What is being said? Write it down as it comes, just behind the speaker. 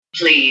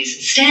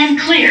Please stand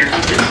clear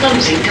of the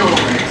closing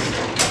doors.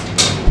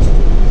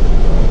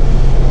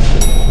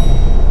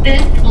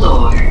 5th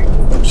floor.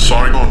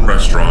 Saigon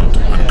Restaurant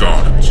and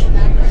Gardens.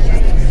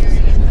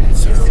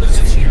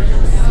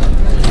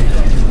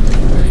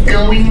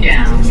 Going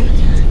down.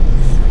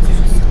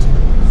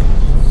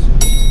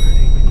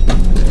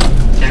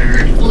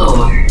 3rd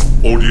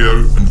floor. Audio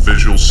and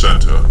Visual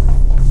Center.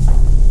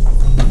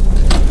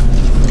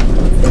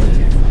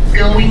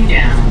 Going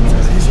down.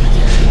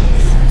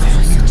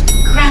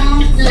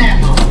 Ground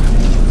level.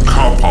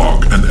 Car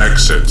park and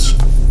exits.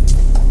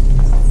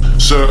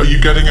 Sir, are you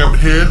getting out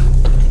here?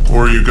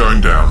 Or are you going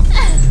down?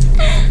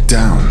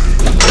 Down.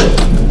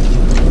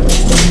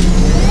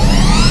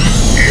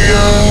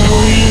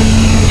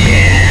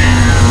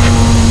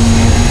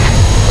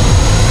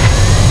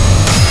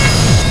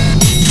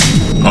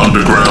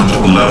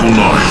 Underground Level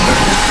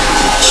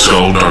 9.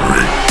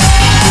 Skullduggery.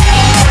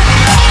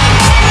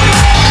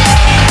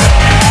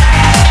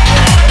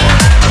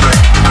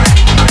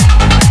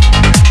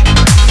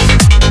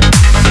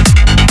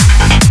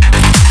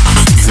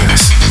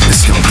 This is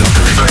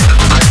Skullduggery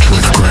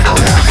with Greg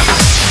Downey.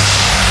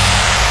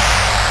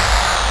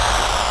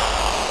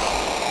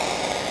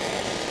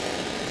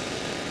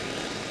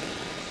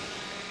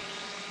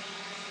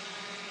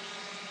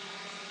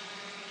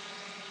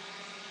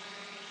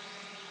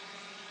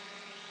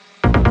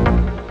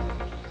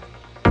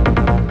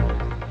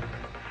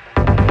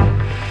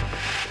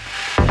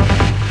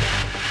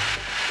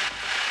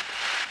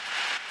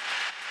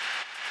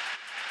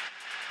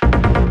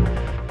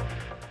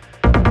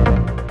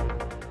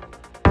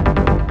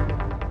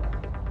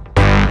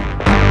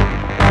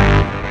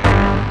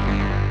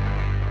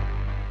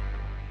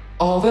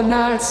 All the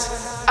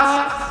nights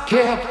I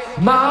kept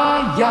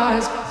my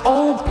eyes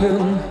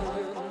open.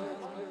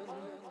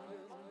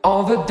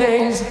 All the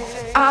days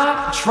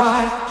I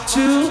tried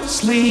to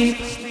sleep.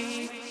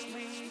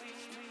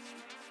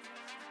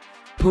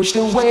 Pushed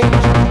away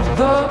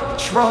the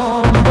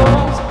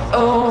troubles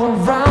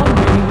around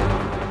me.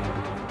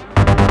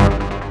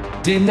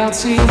 Did not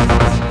see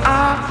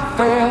I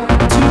fell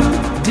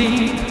too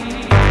deep.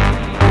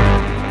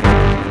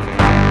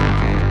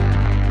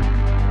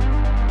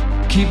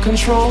 Keep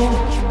control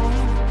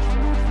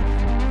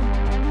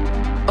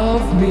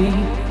of me.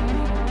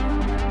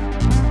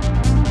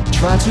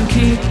 Try to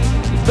keep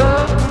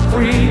the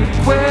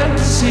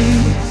frequency.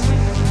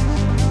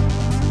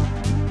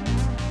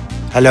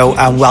 Hello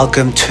and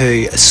welcome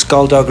to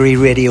Skullduggery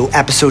Radio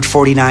episode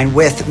 49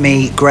 with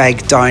me,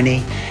 Greg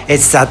Downey.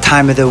 It's that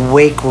time of the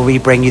week where we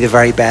bring you the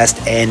very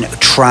best in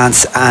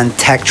trance and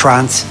tech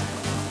trance.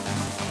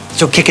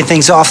 So kicking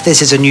things off,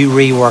 this is a new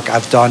rework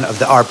I've done of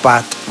the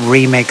Artbat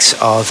remix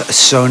of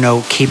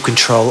Sono Keep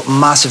Control.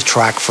 Massive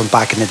track from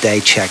back in the day,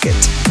 check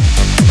it.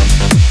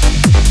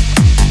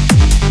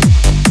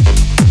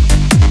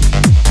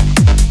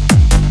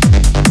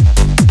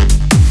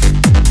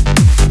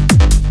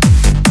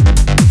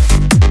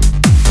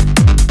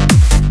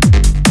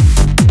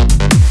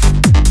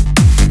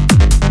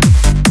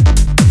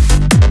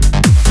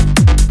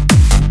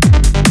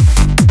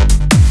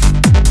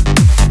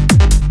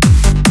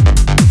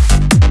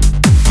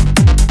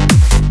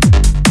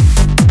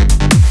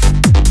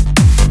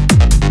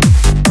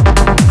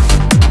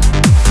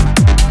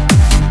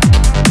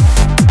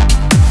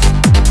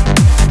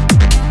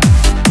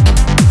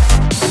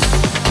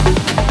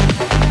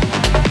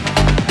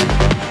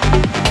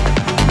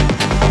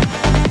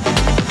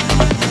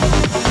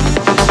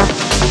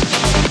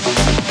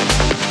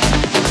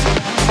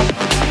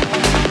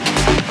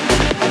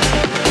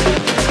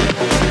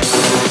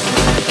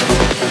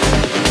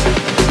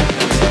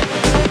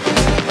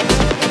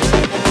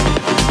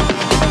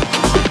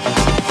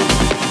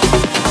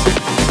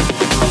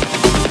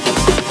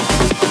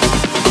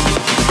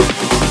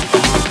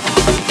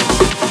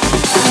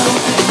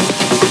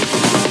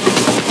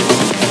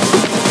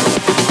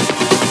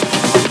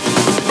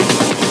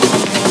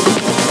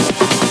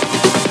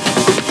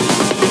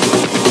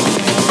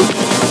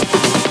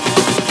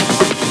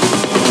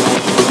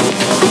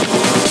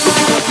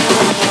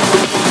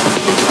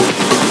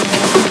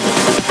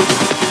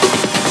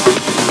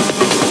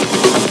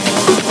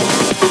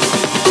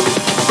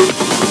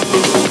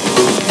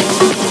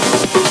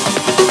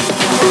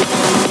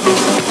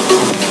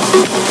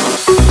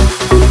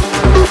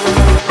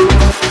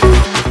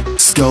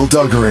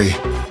 Skullduggery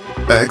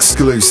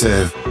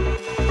exclusive.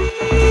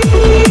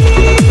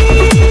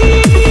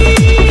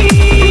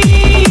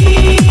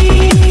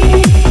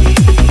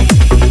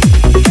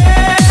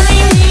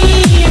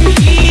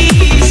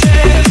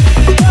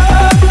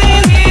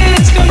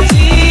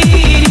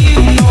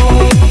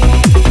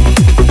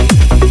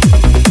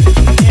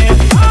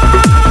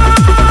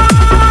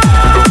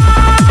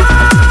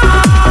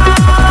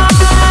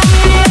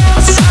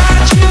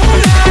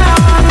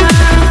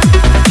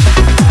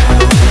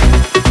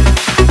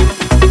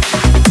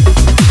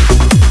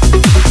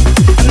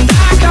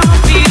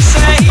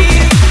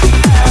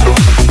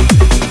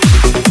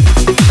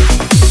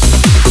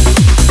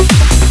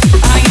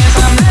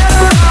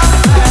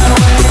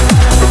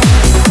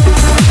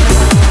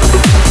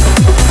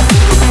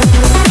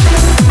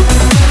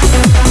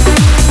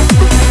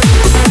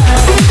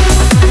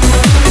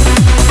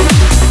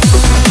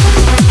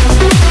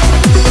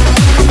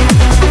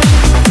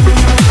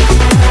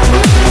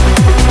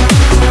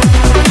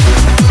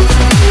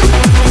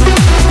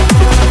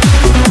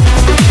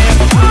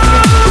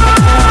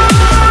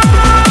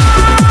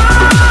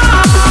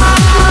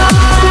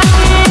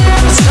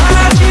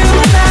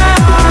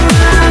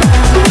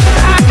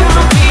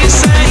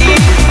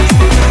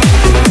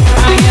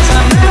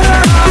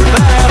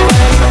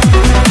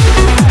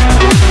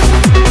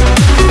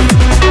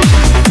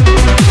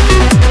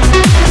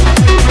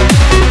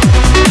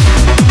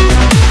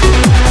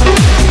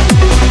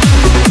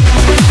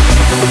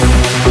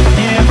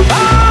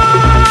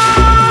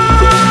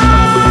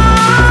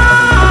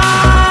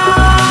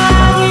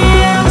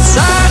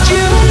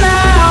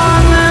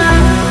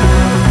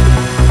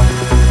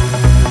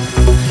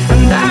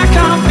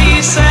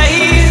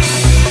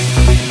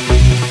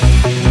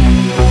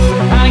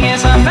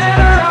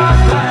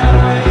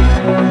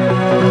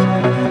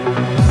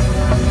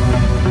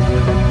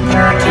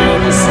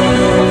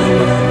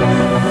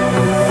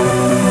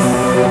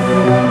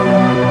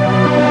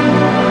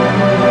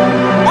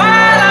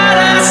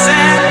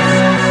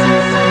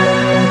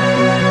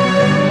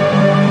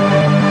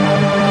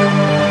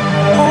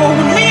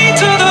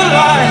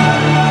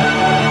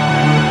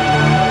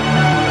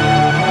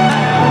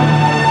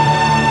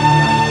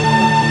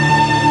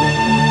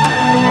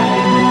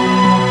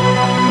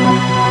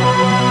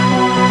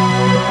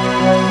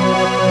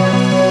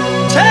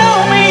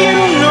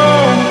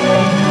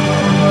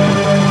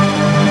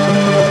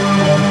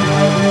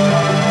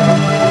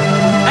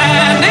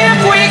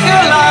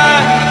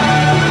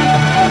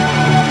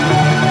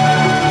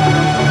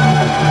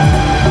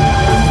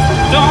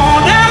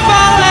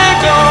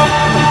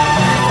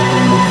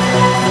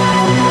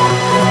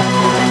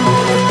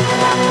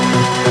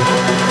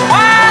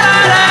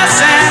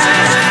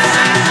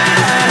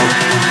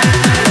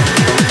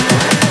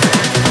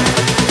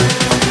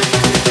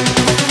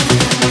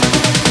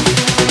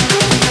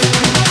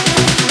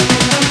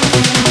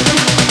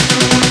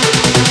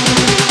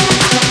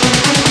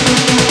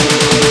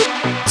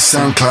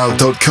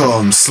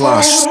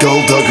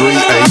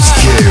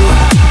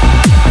 soundcloud.com/skullduggeryhq.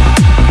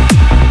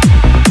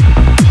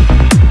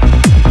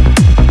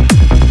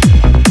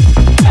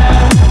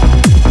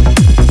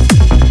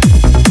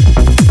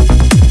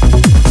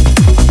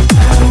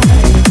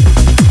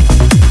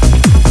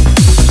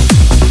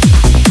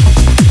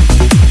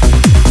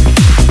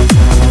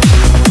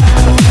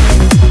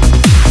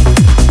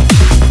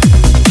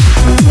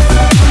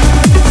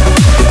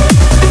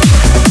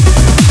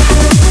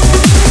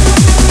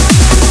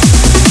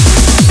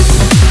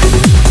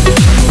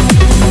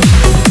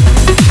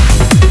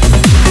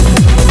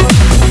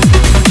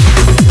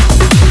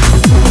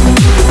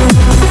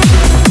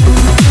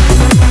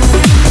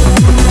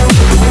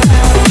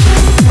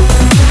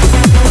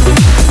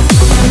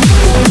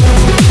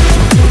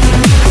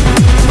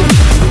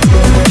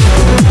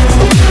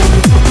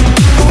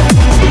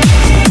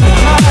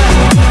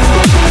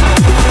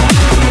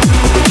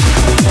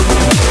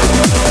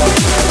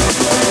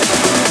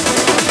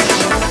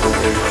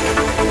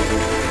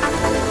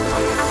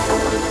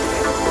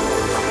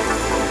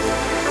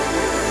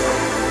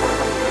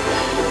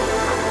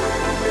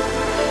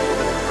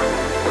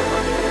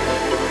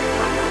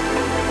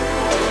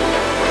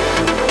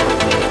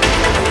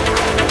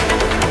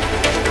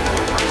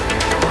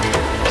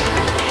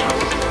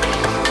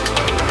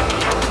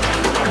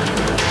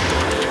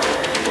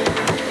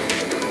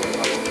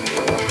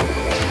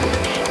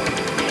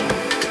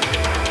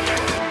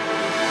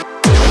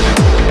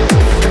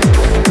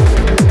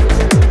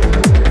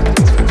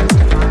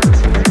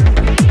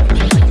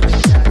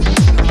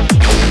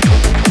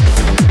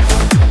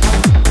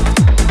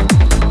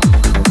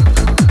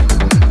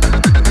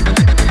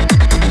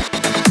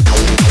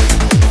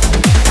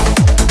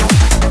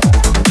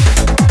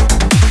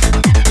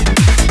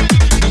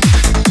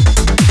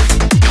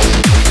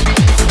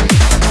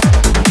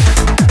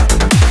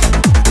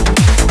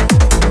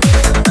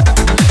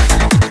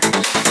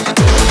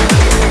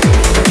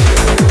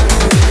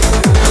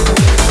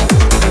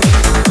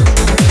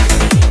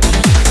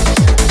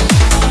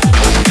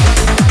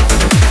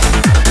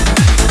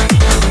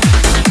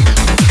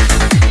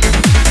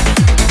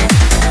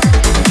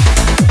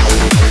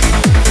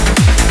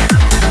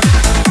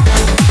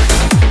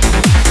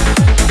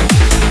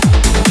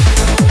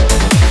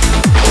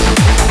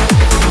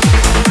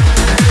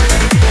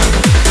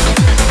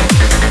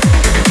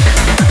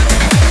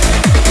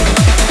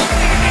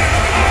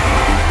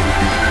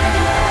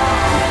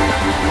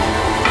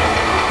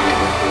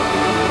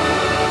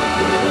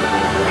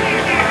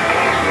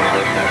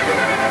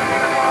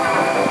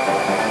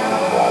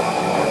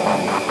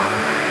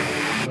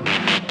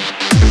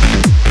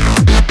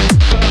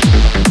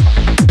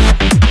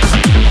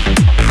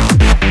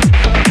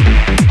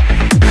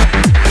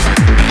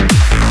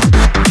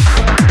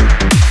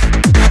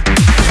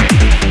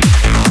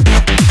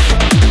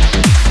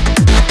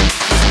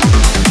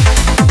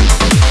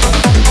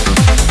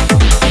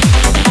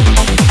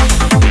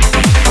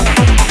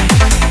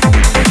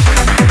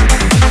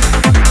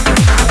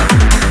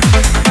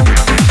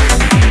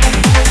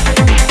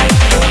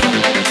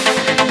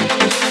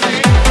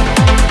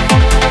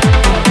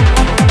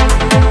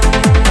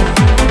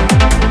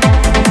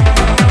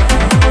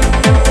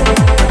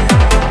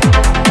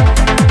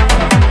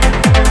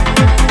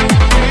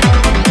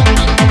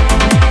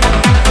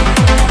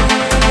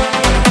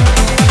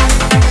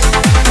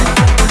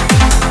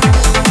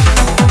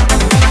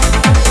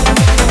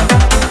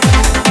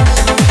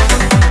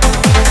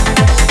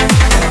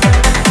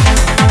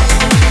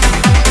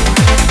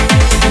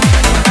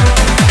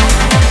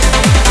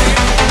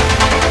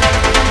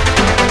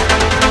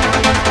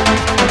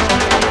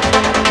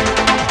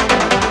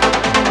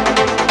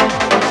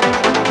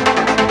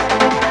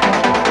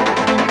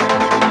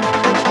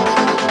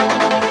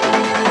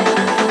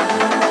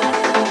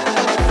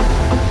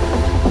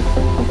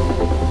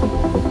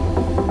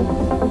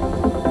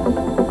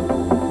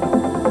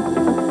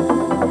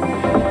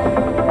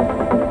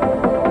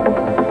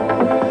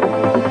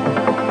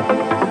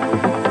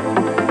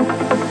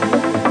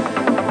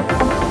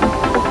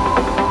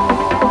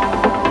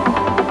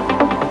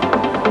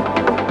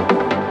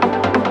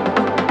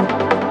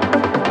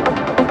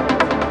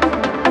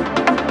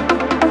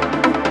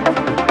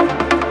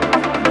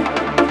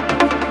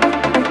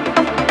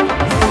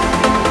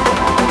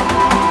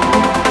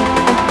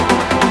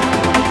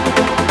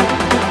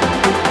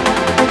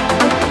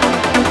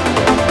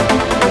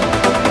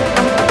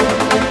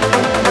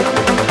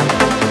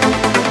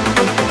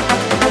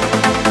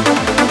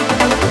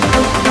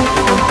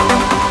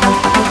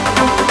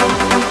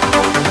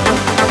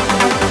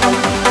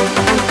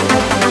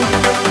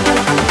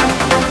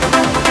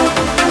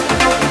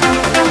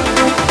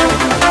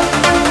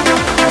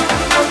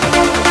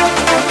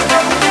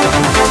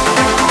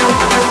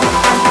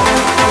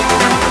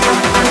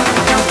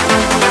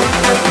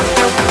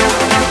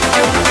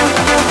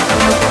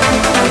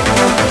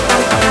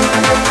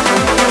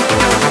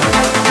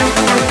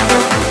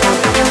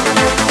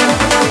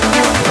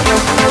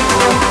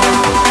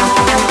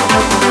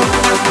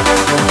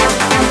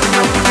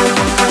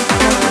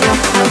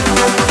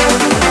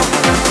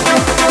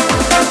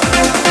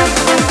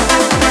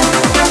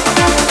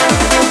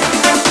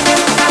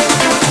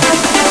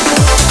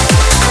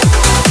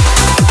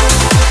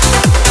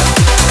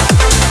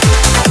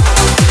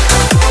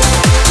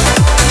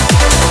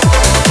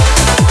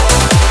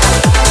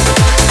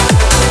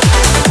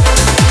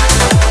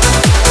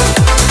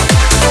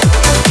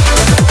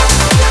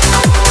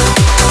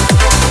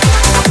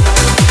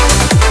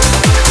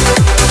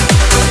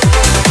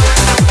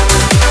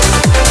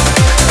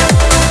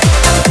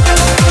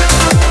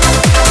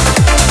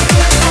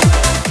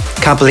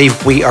 Can't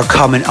believe we are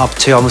coming up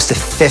to almost the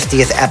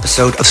 50th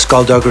episode of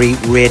Skullduggery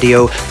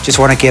Radio. Just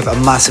want to give a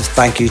massive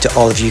thank you to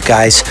all of you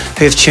guys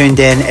who have tuned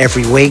in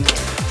every week.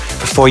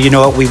 Before you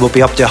know it, we will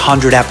be up to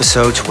 100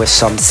 episodes with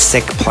some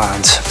sick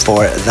plans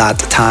for that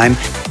time.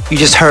 You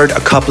just heard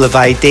a couple of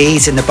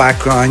IDs in the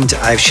background.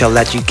 I shall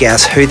let you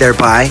guess who they're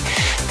by.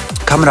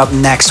 Coming up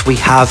next, we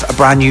have a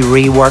brand new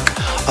rework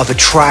of a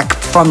track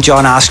from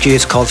John Askew.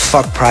 It's called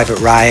Fuck Private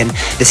Ryan.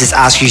 This is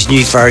Askew's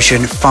new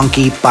version,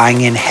 funky,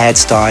 banging,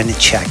 heads down.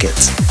 Check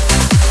it.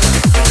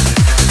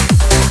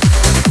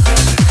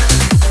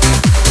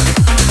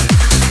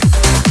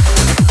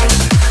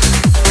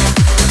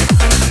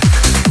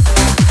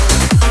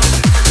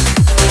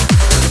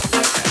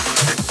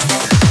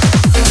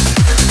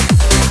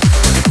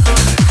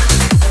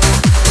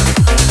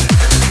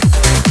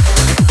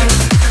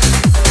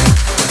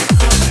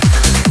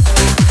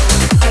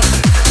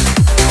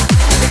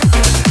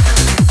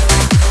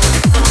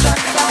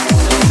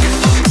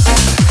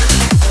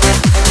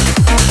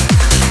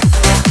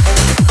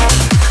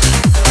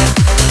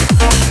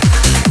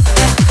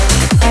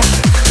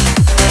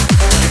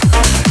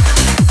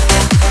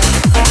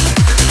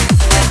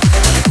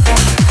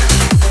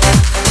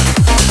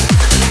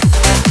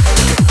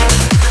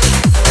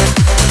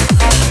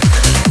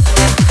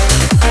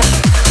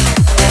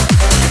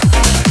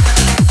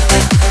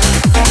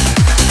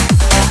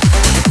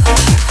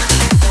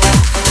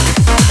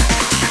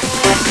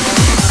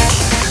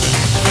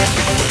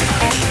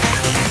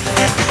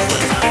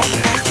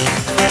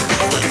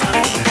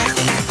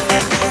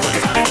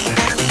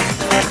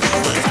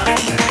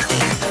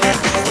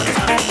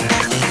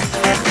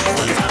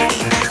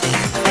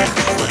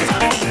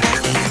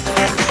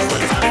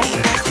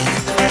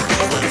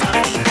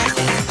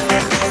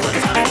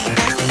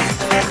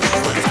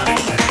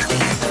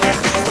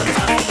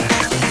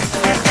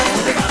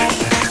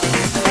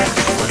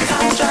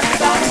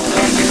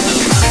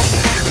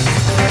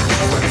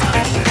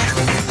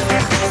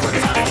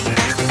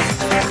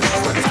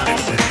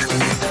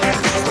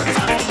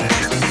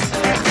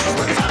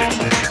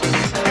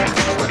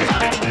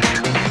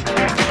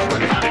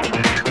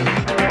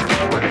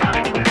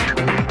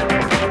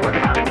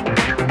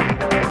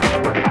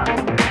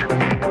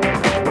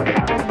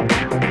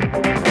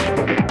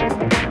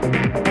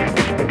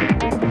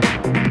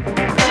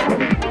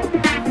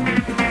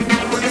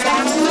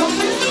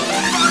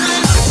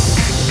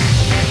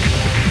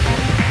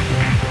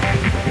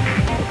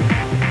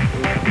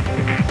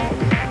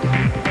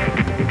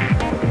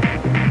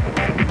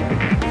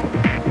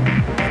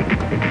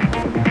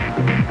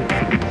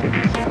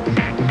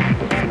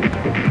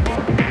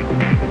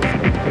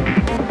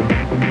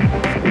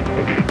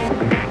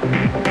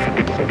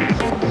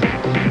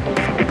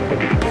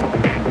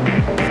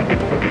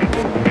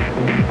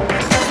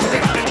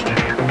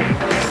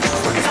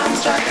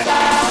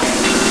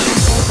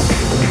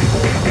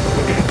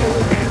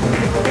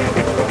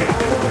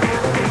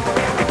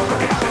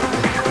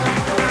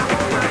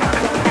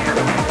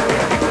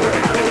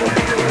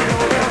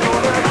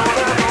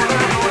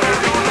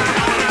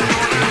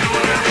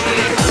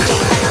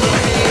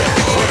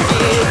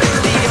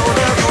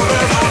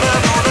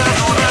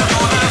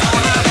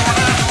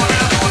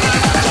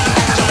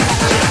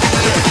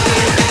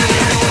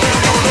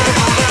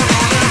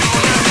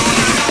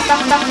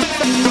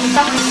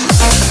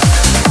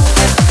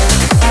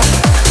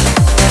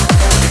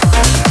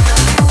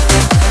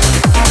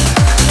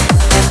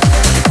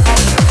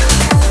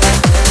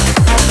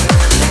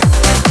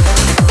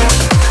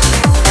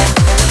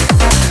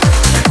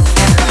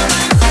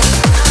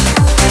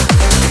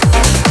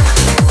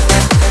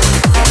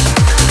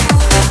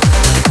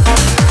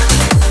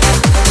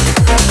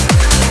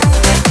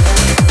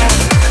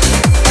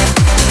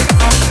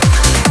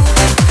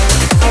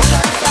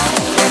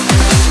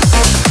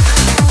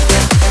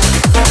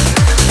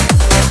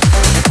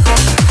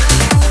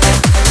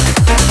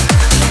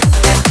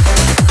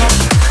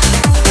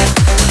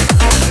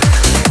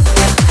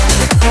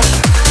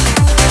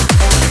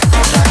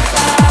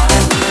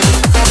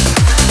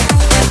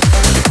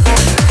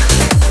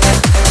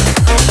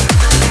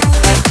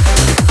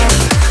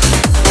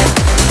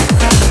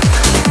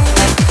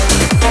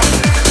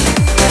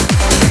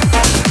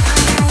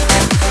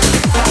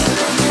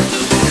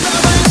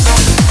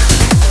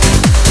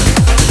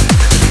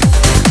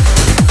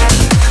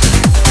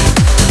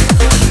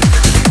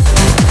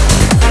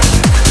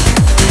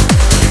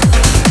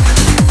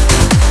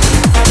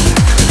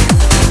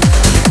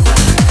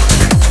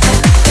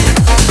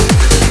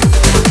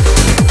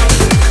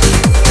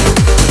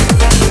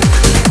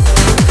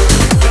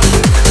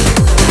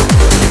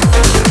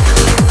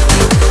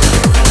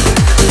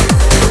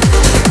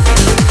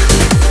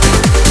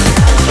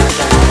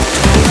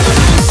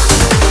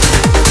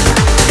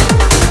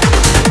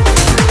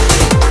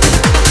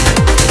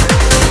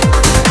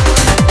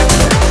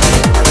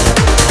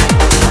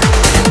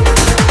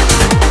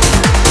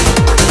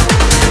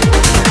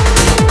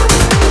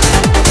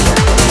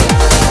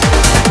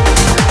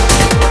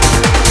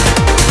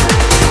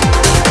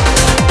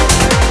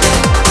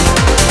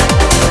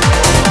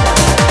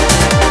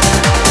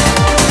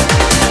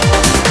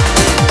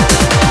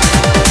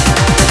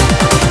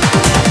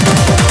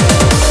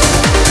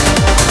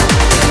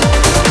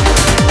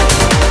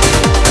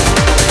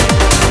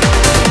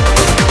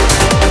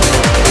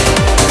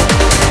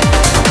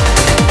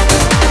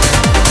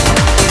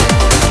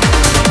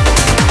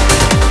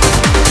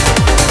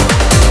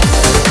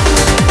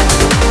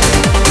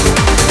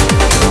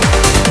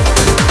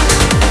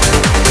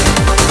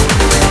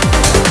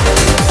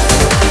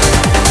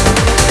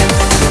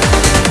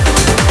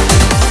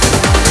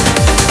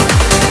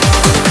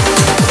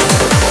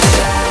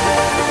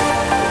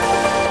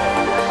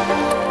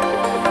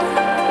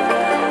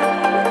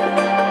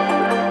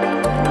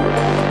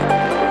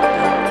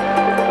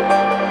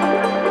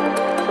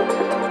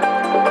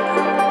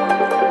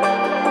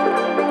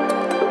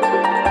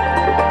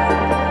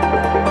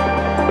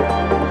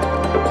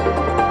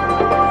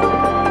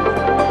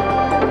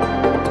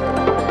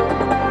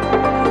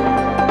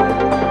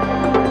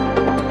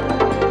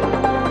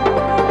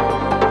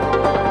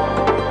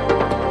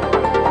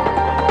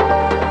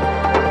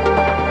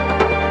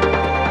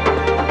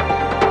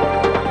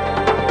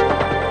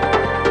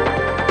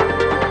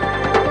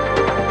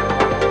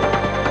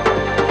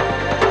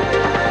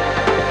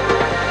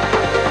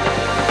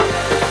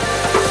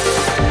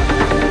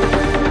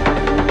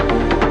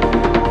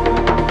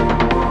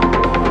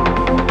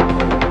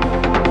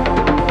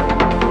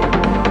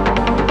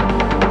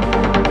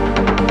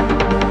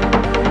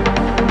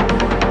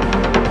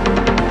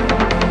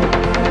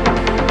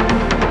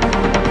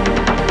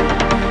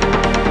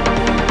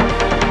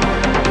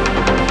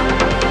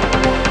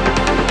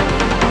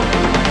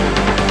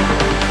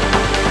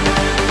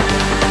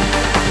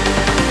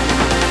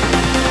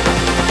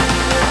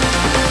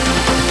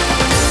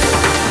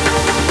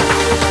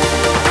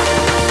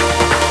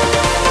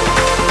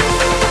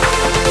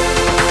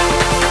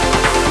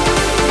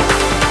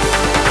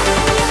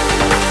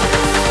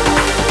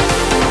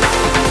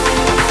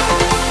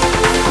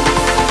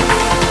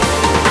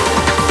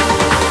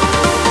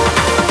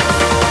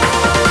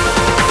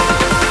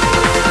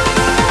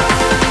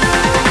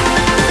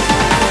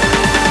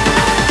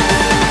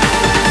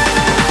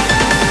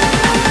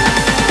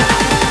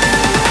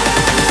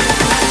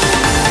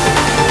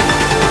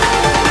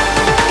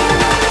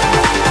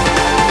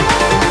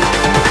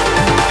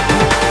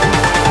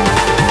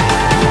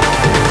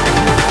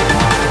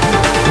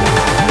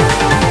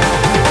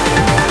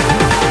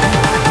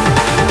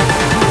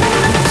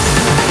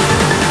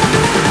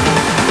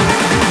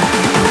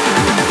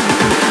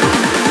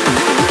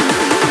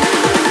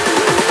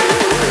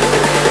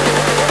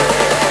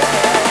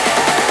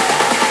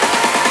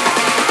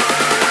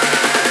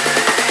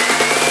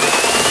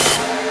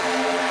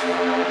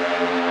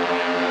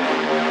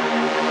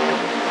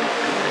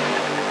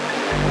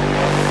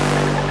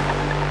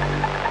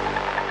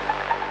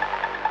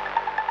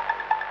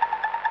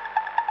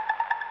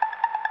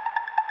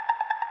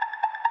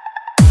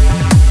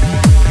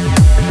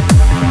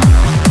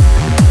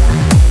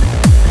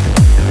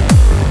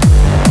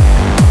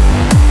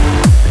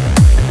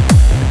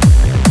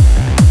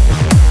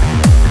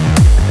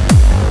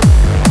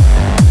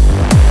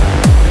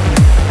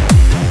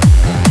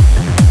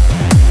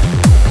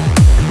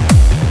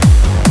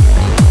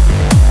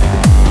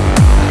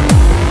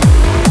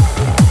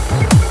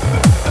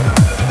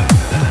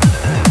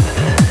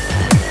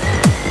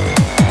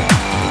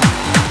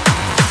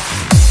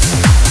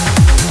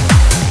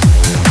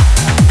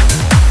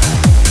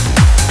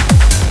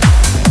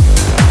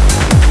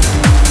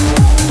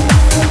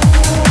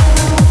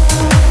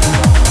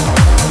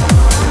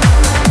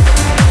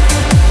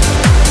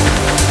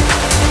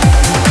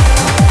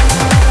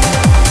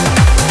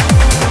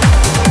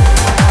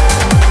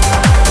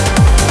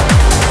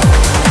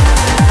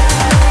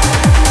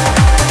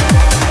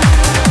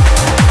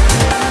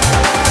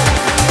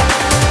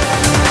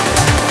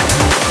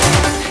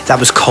 That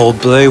was Cold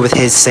Blue with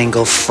his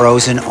single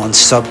Frozen on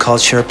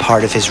Subculture,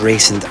 part of his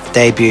recent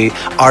debut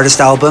artist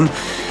album.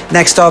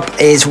 Next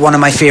up is one of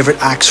my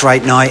favourite acts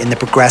right now in the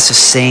progressive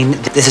scene.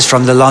 This is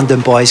from the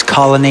London Boys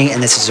Colony,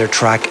 and this is their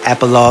track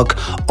Epilogue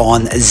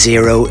on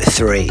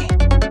 03.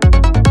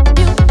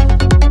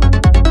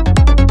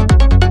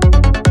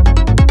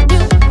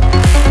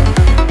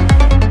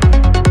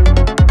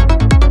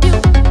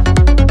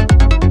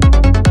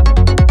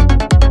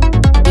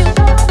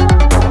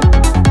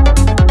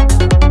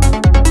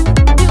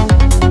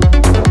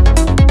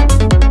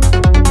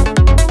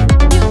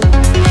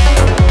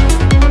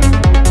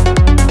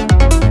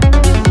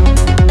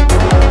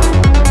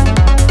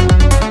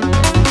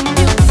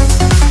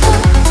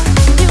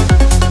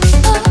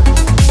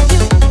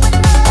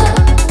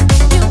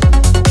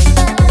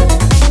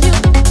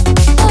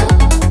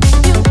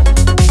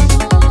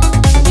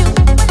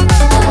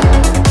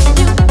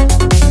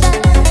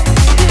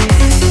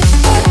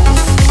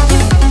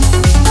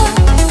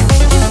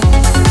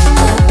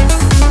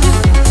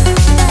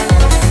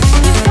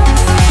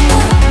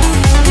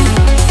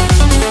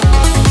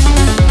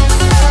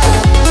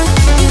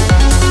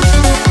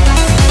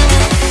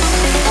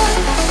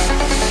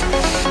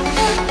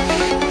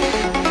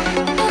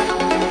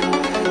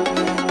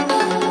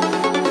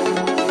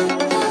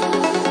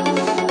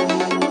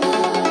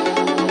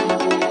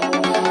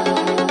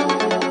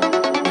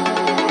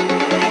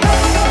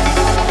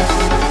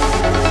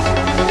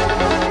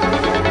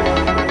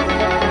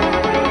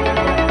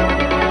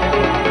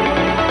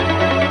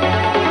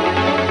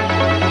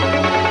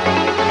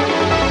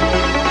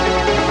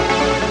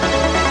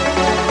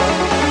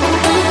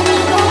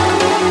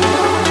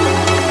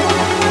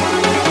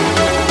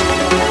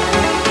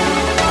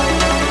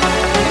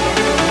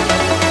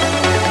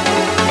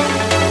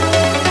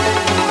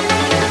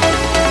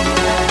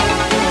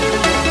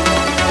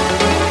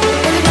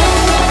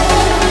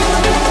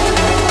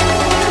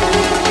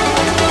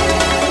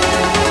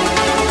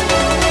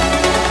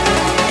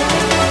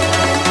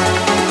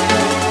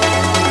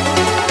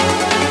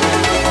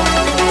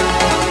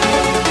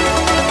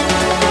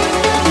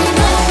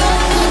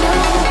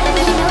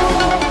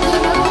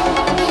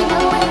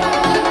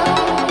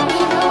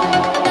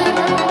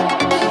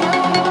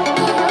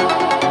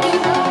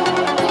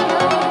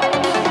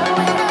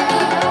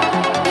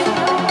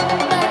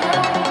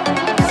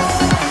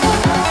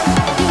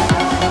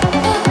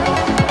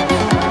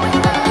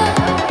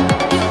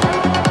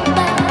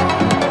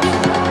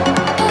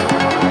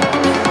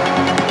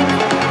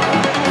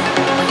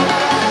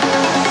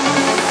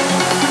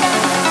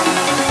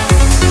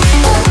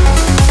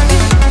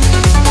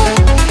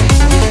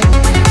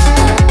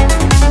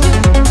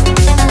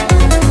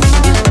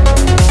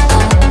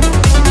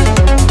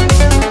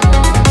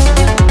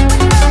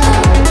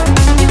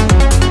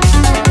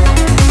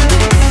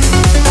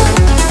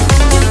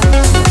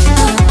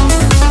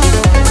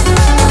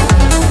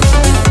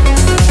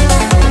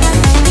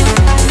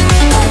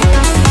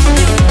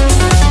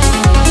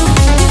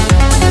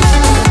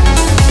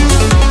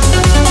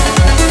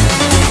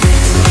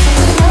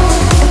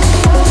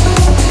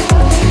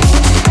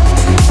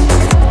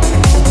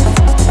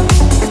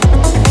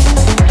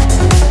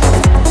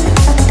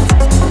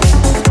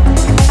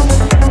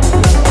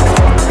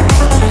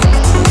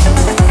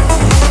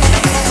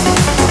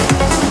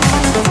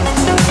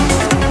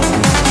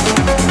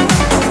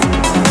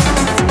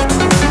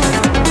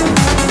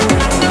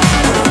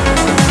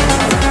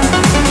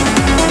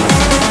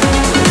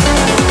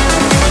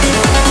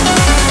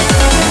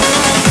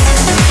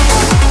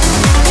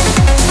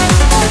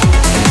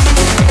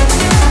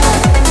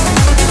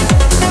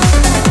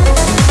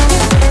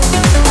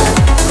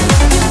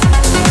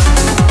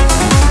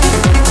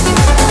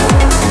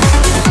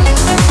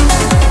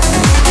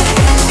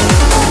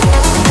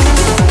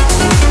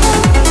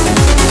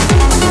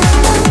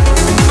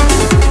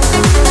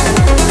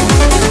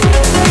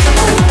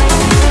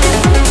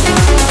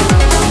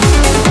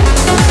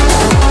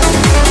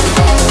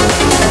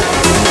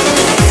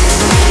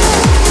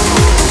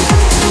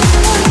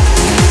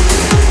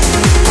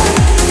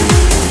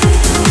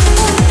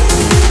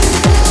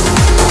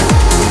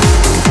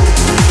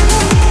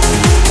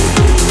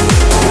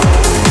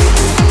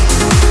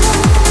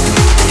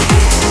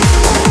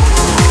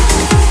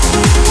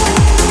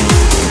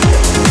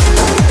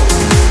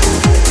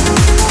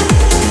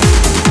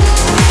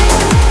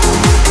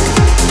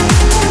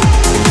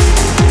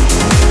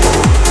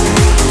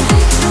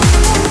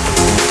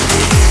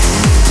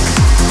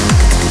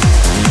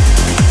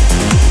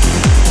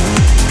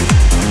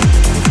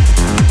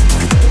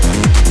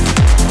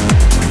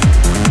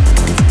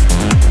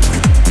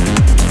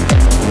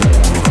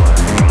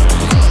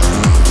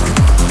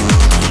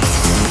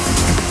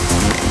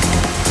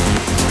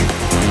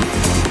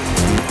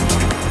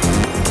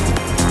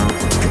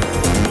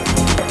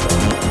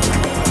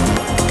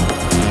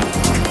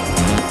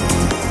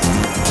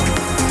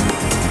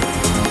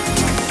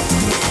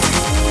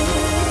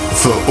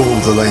 For all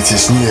the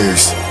latest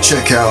news,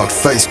 check out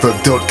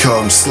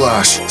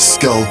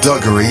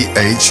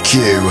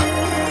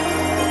facebook.com/skullduggeryhq.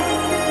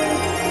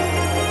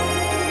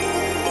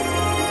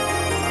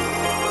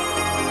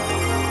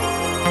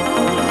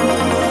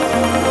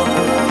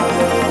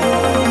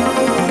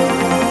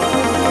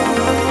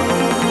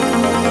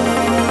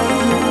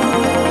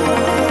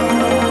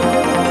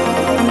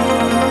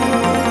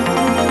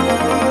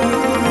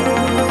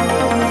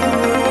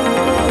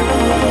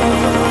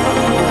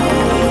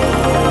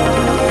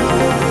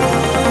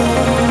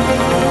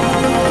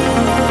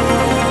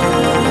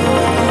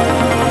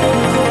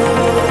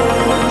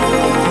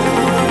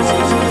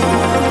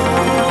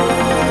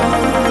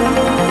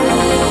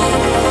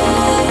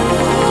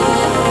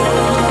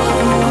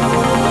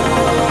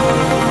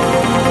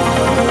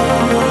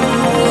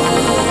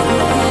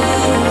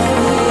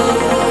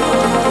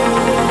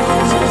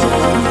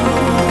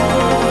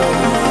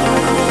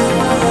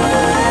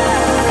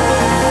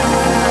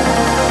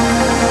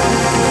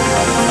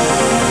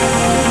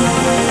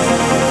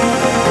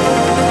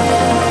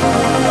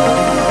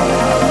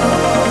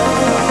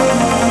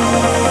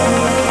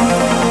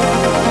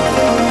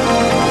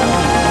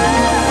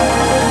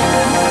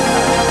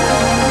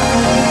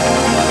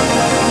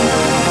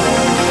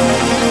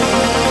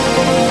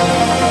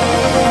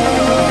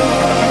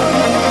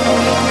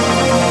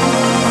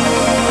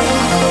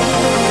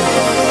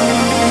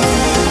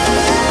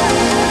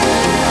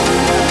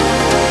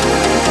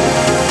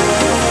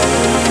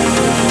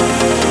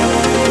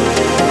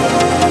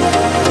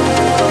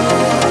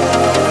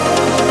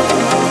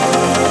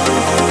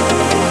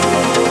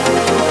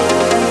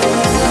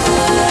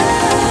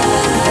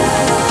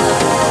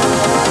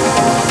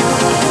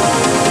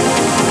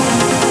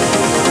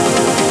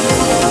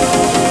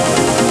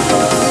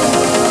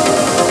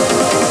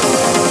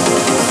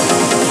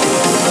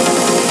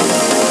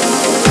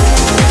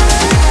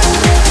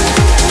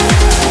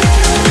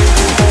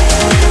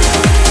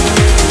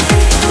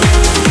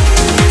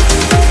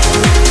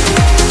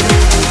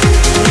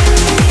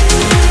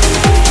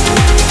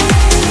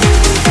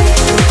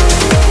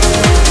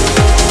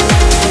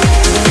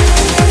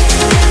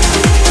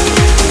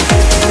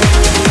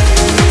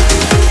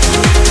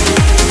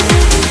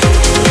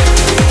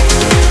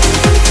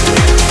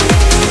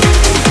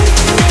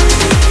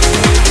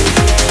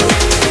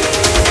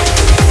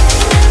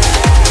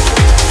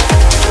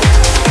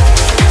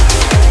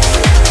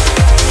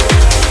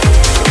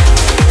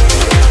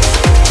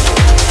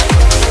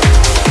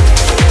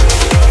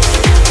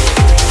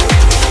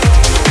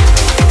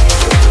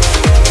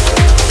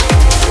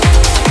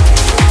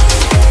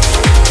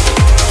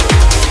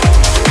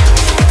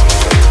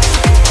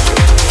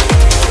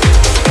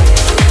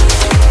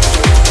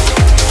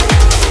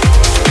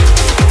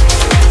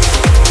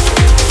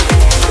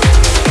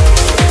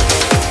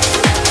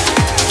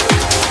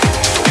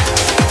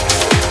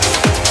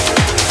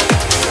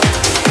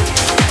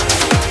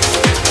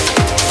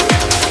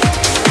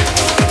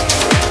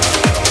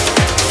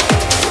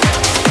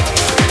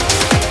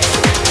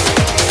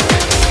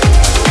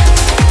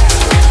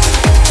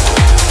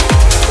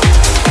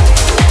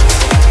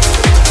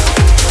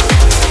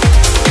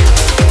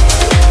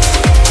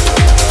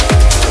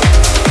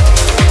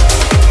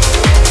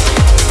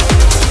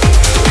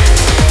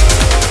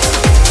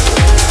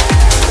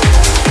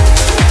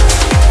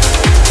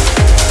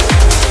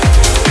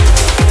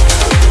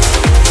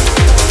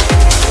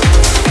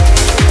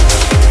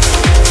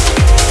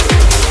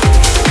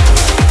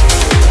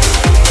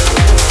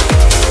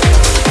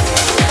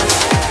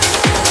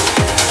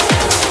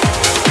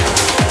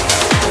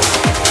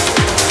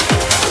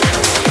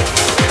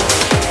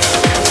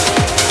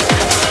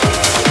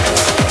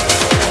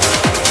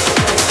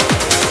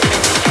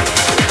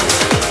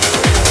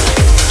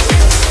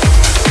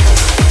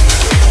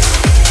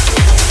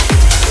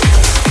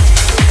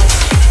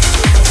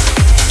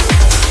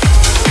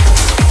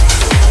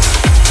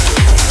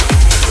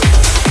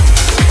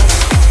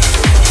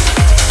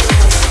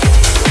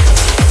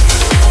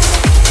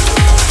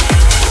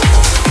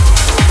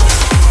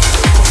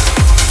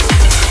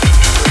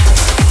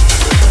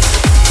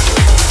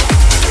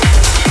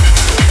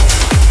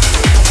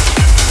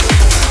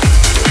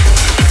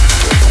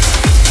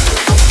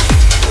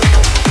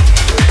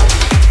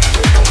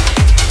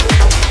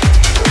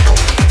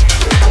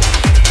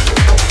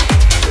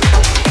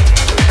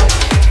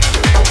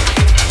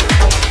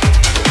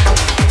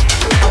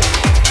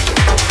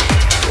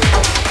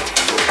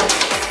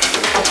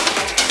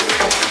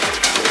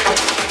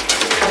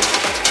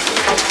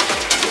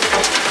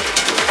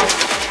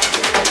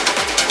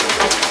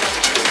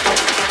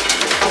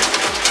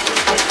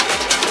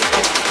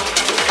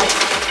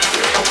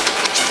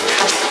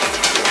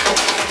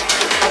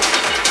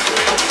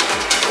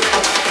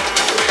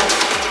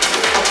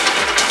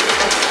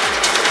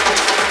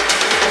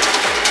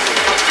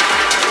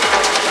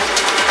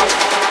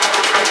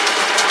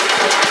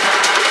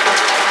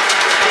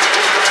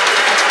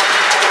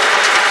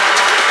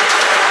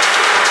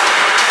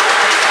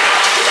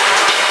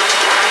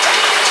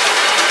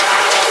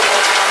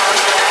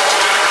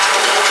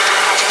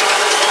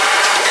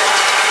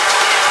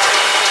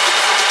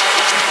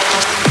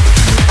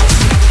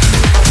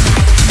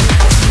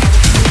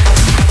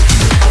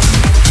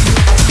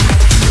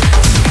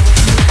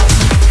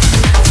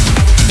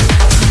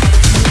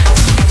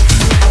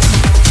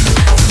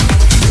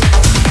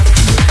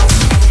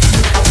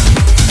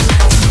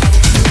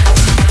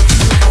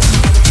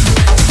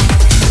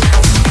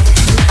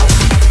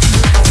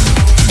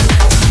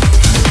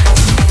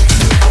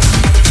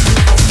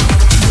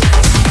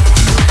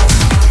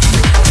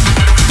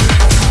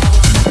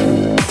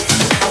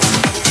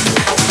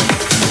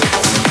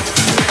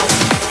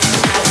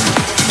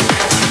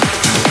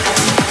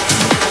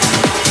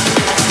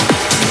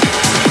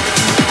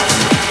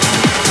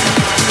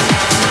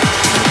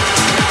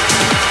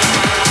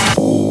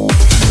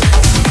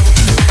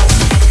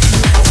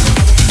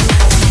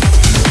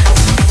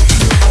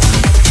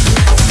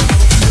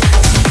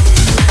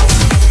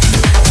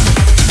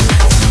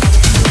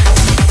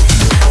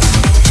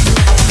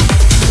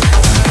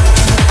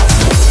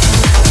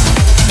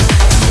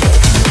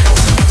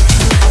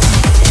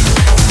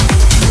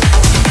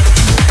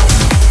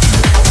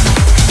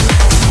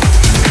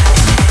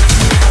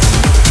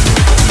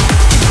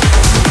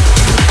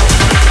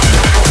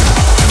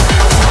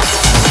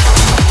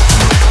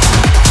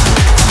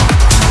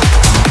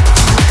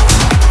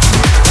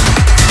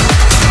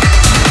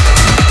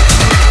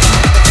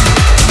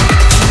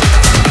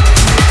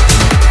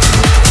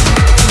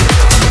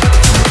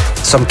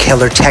 Some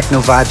killer techno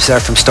vibes there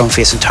from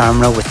Stoneface and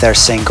Terminal with their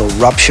single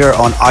Rupture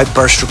on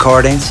Outburst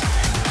Recordings.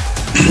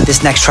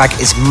 This next track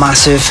is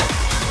massive.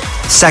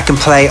 Second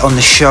play on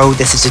the show.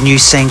 This is a new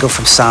single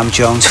from Sam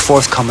Jones,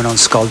 forthcoming on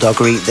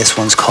Skullduggery. This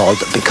one's called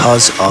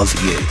Because of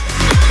You.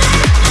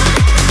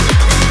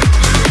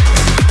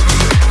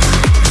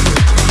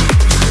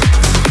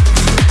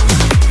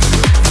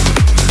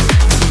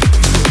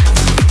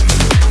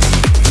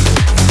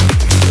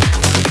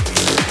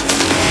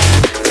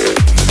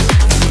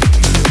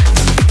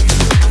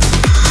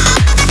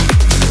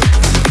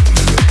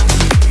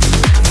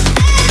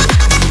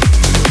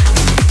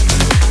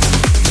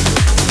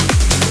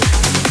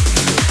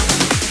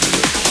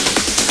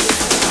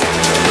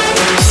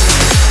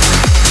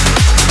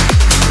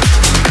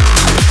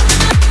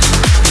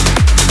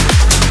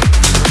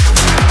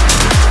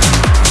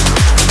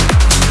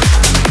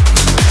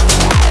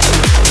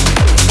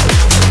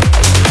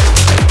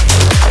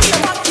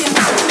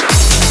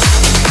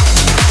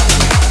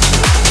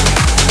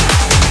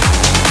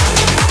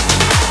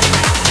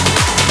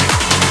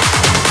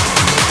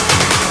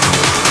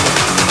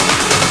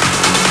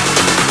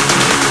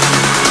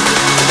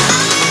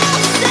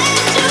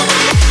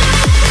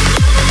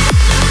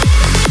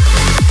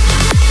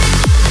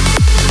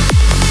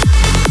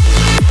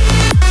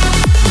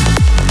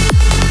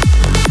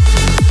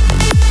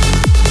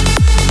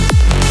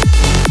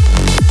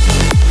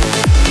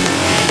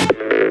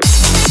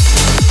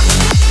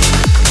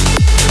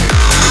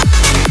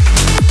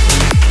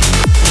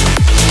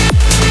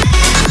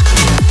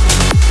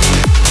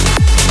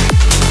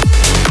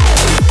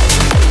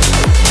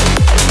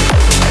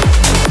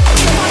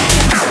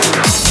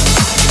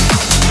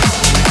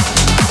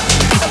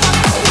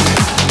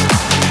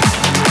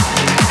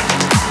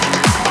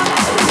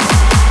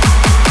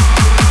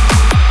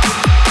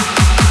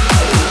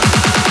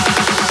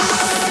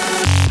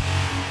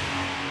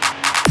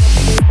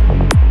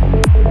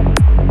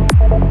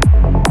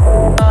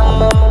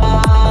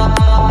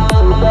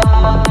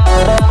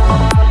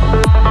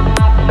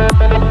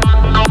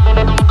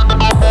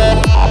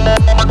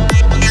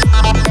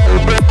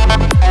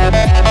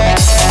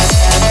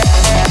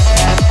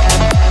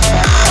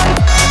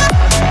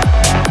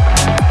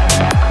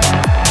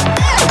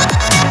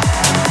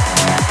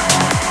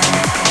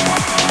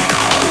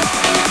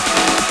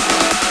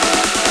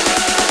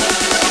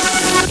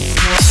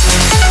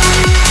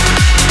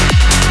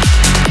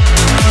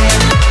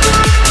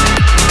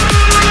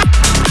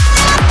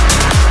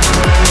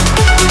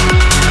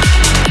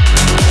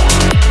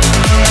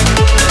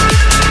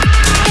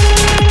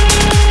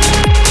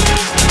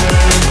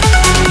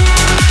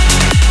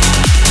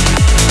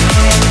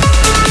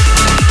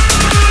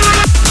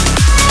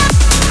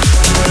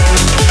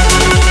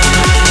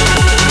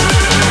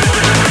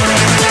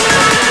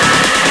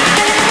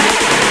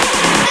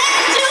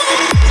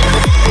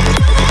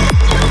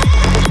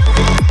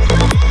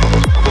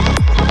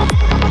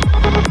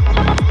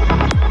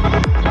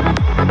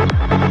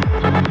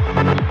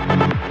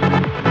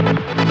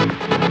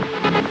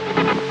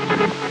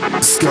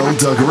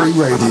 Skullduggery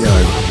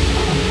Radio.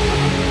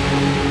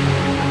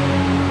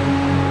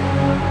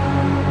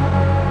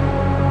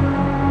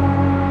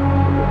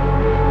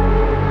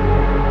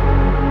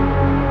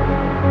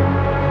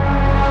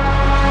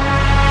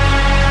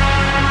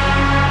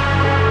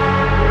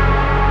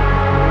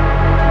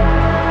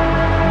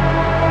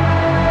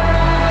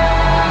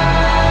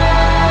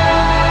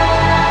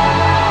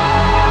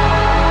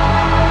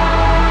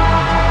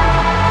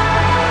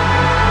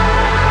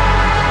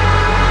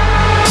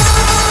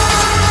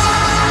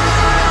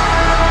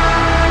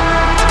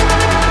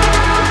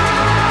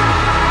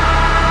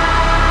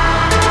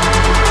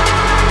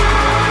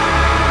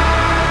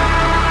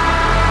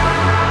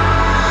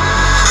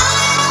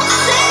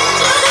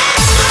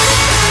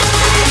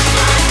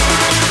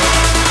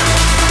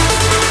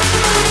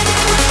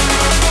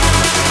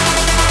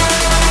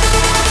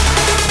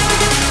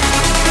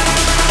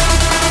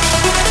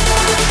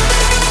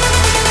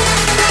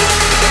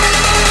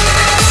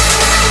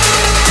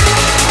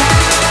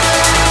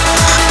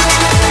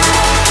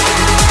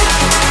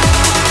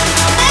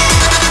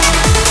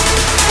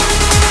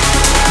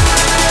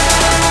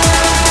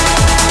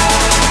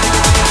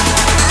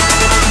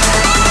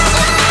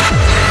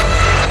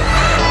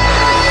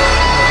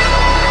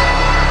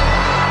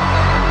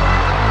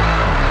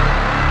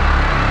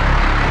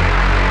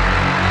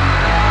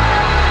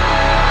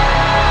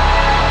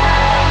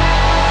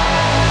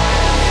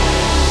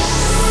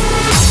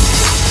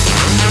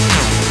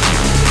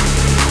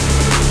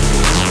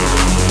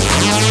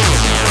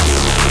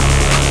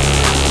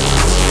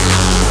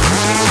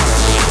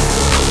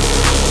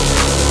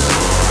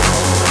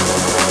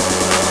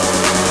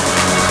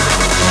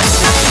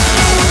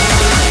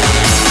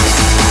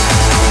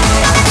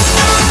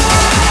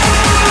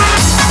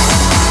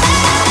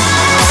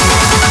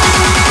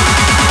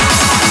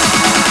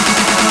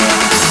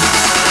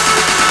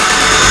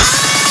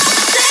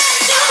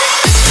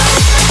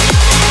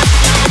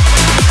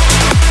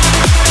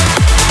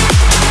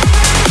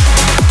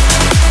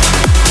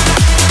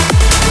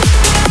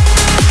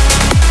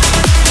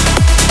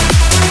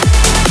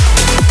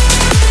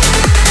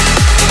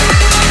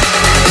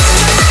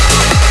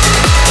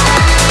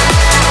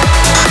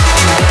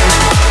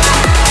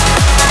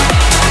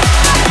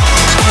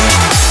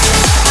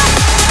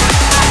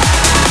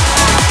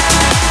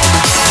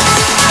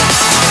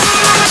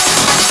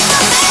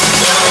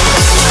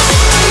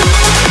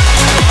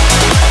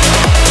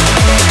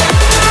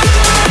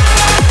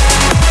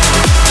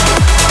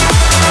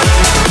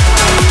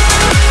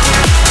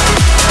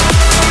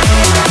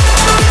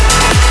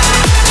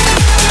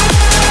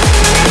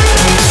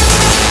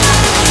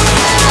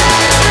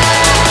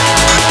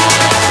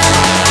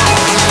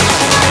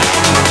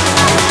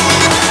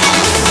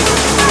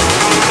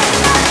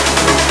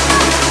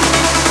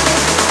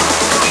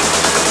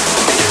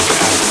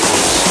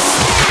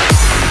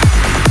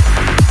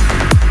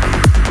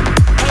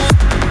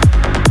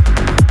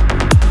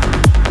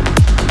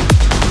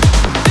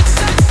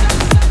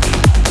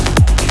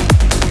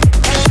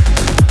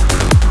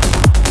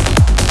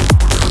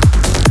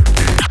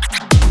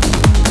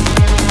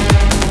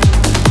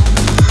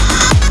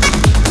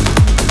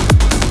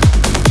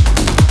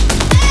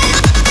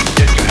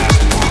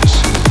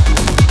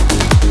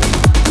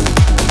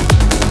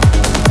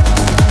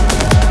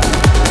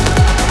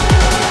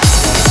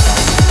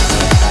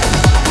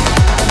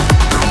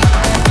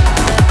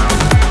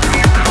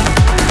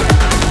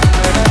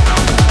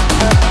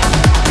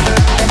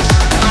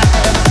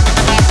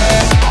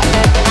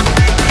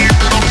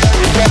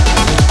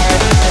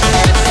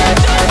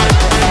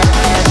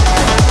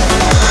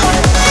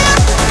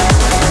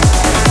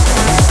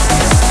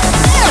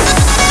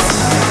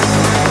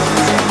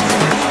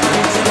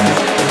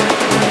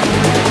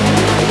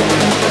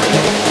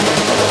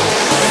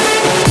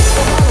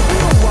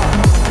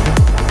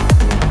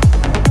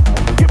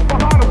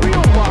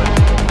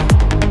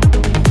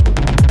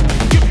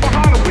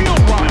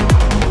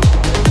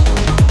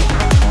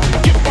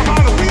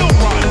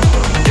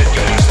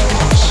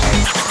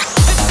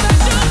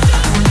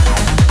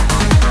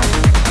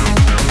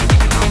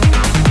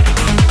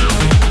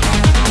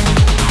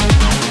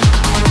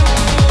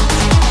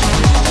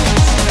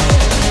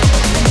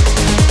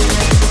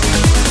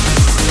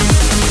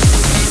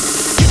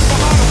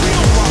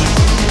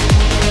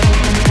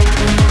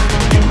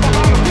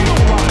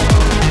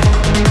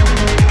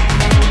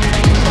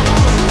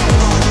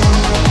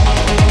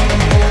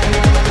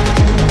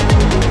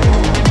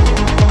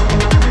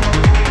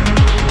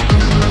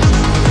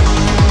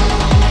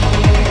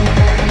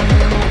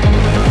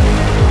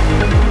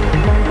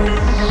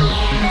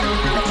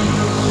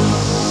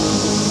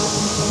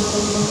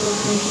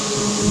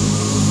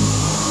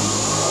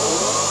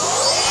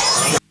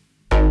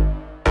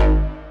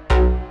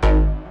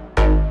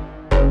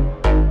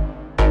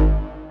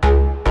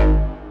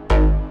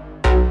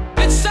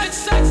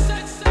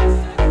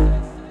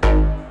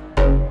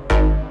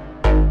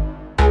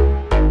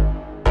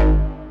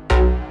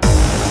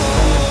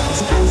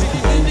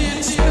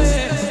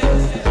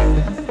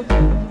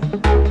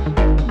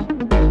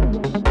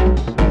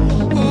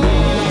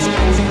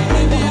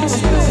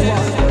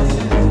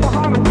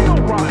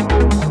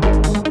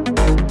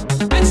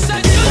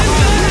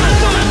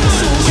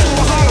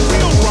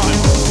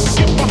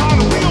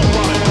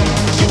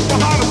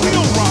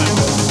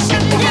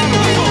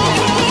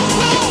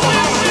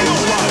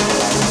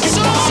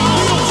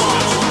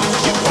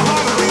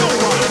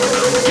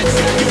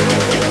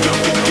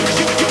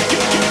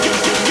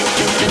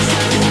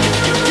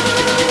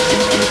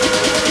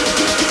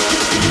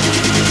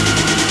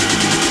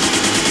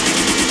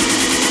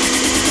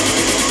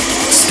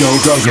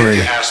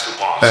 Skullduggery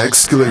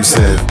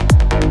exclusive.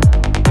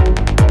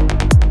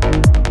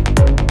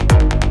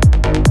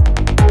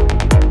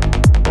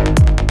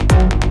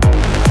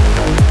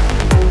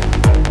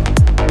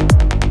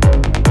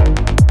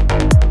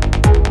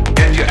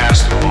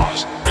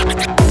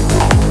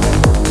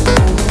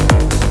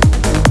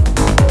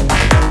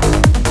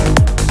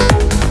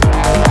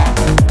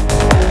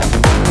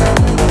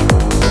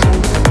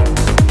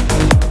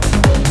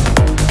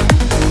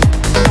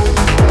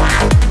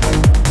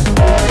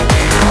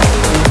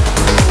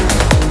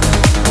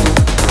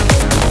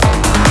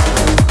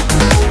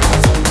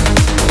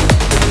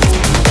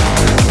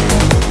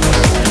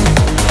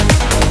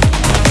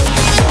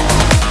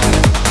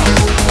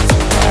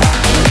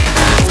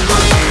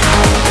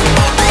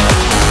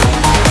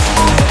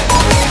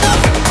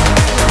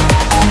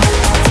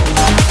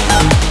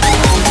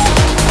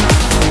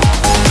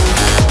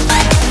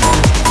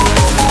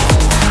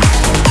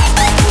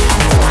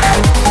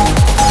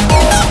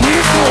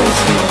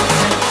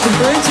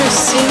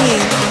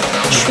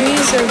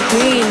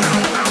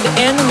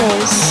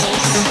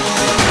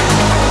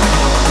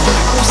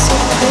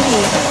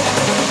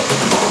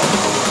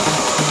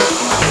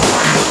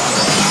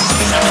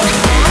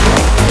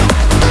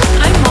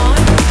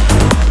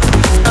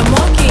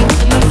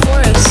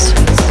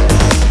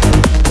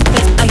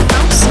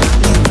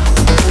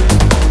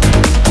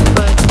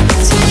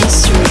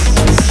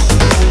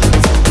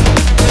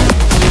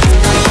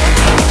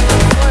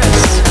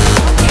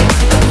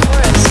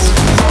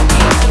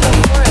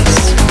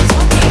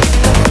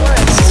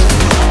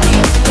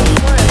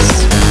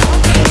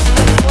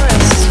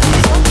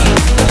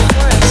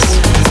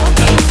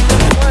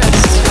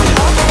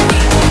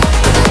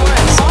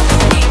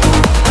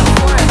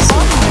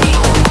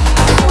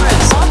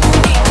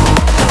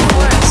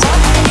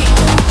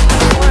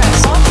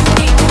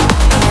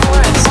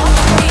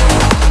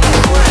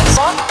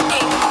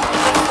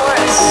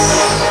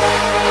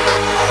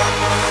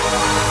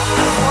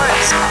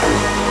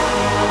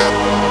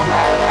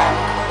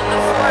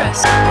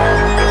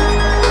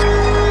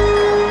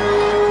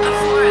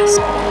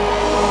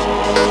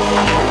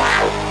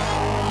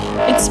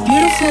 It's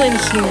beautiful in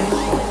here.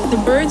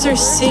 The birds are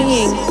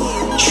singing,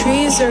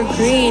 trees are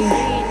green,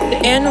 the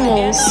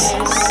animals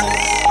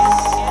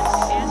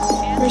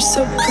are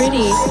so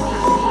pretty.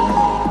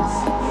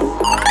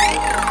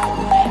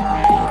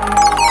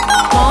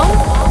 Mom?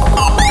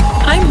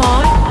 Hi,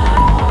 Mom.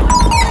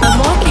 I'm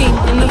walking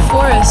in the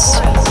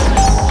forest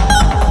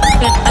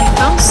and I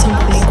found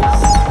something,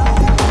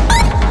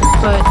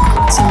 but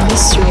it's a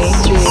mystery.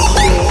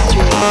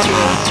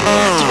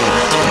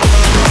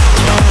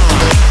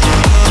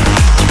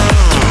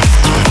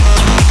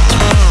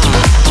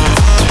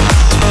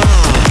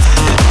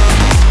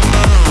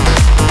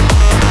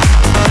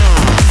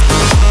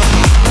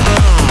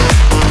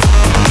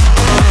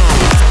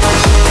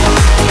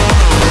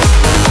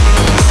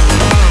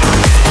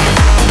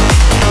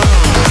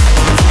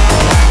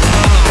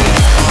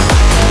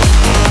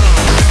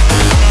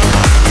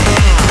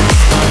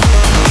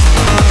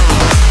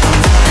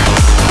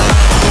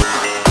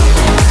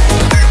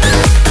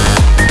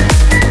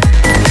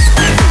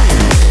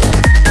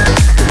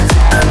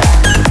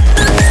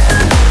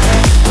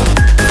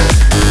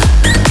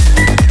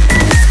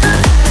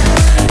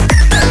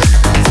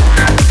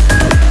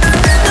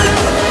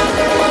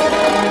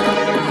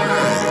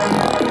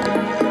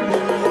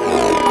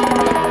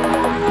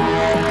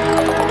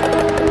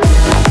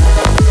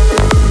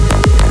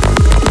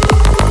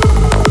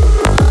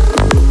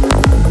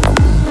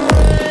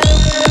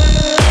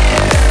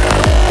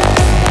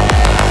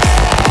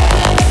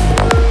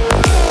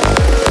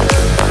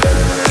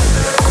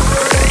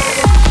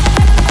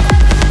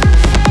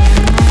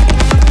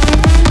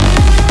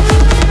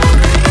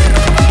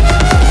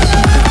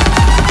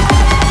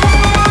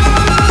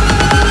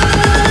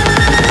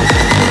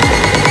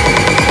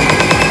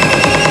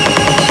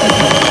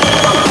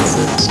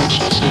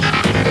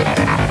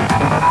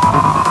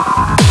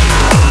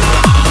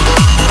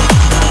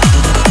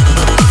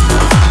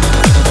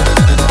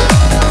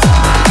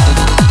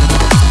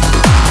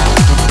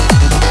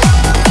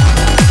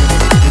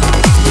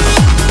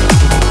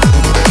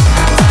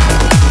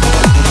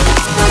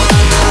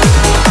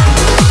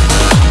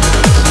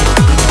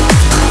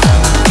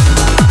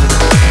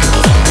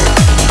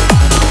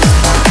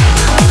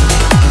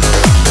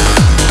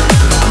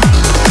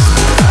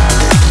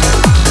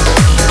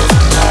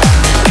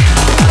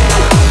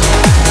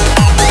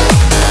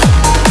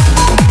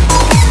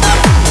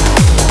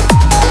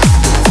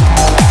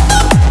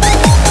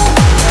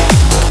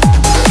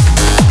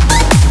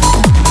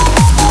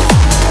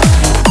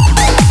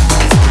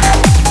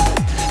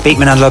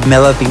 Beatman and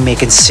Ludmilla have been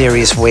making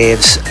serious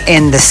waves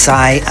in the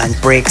Psy and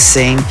break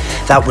scene.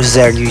 That was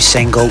their new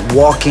single,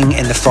 Walking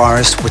in the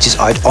Forest, which is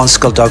out on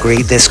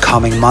Skullduggery this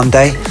coming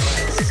Monday.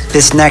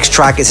 This next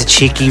track is a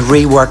cheeky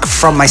rework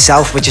from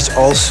myself, which is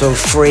also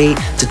free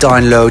to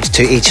download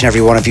to each and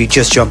every one of you.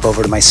 Just jump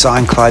over to my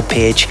SoundCloud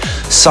page,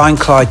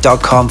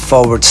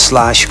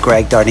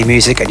 soundcloud.com/Greg Downey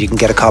Music, and you can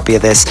get a copy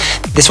of this.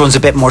 This one's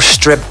a bit more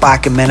stripped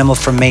back and minimal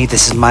from me.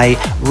 This is my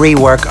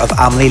rework of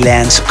Amelie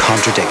Len's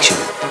Contradiction.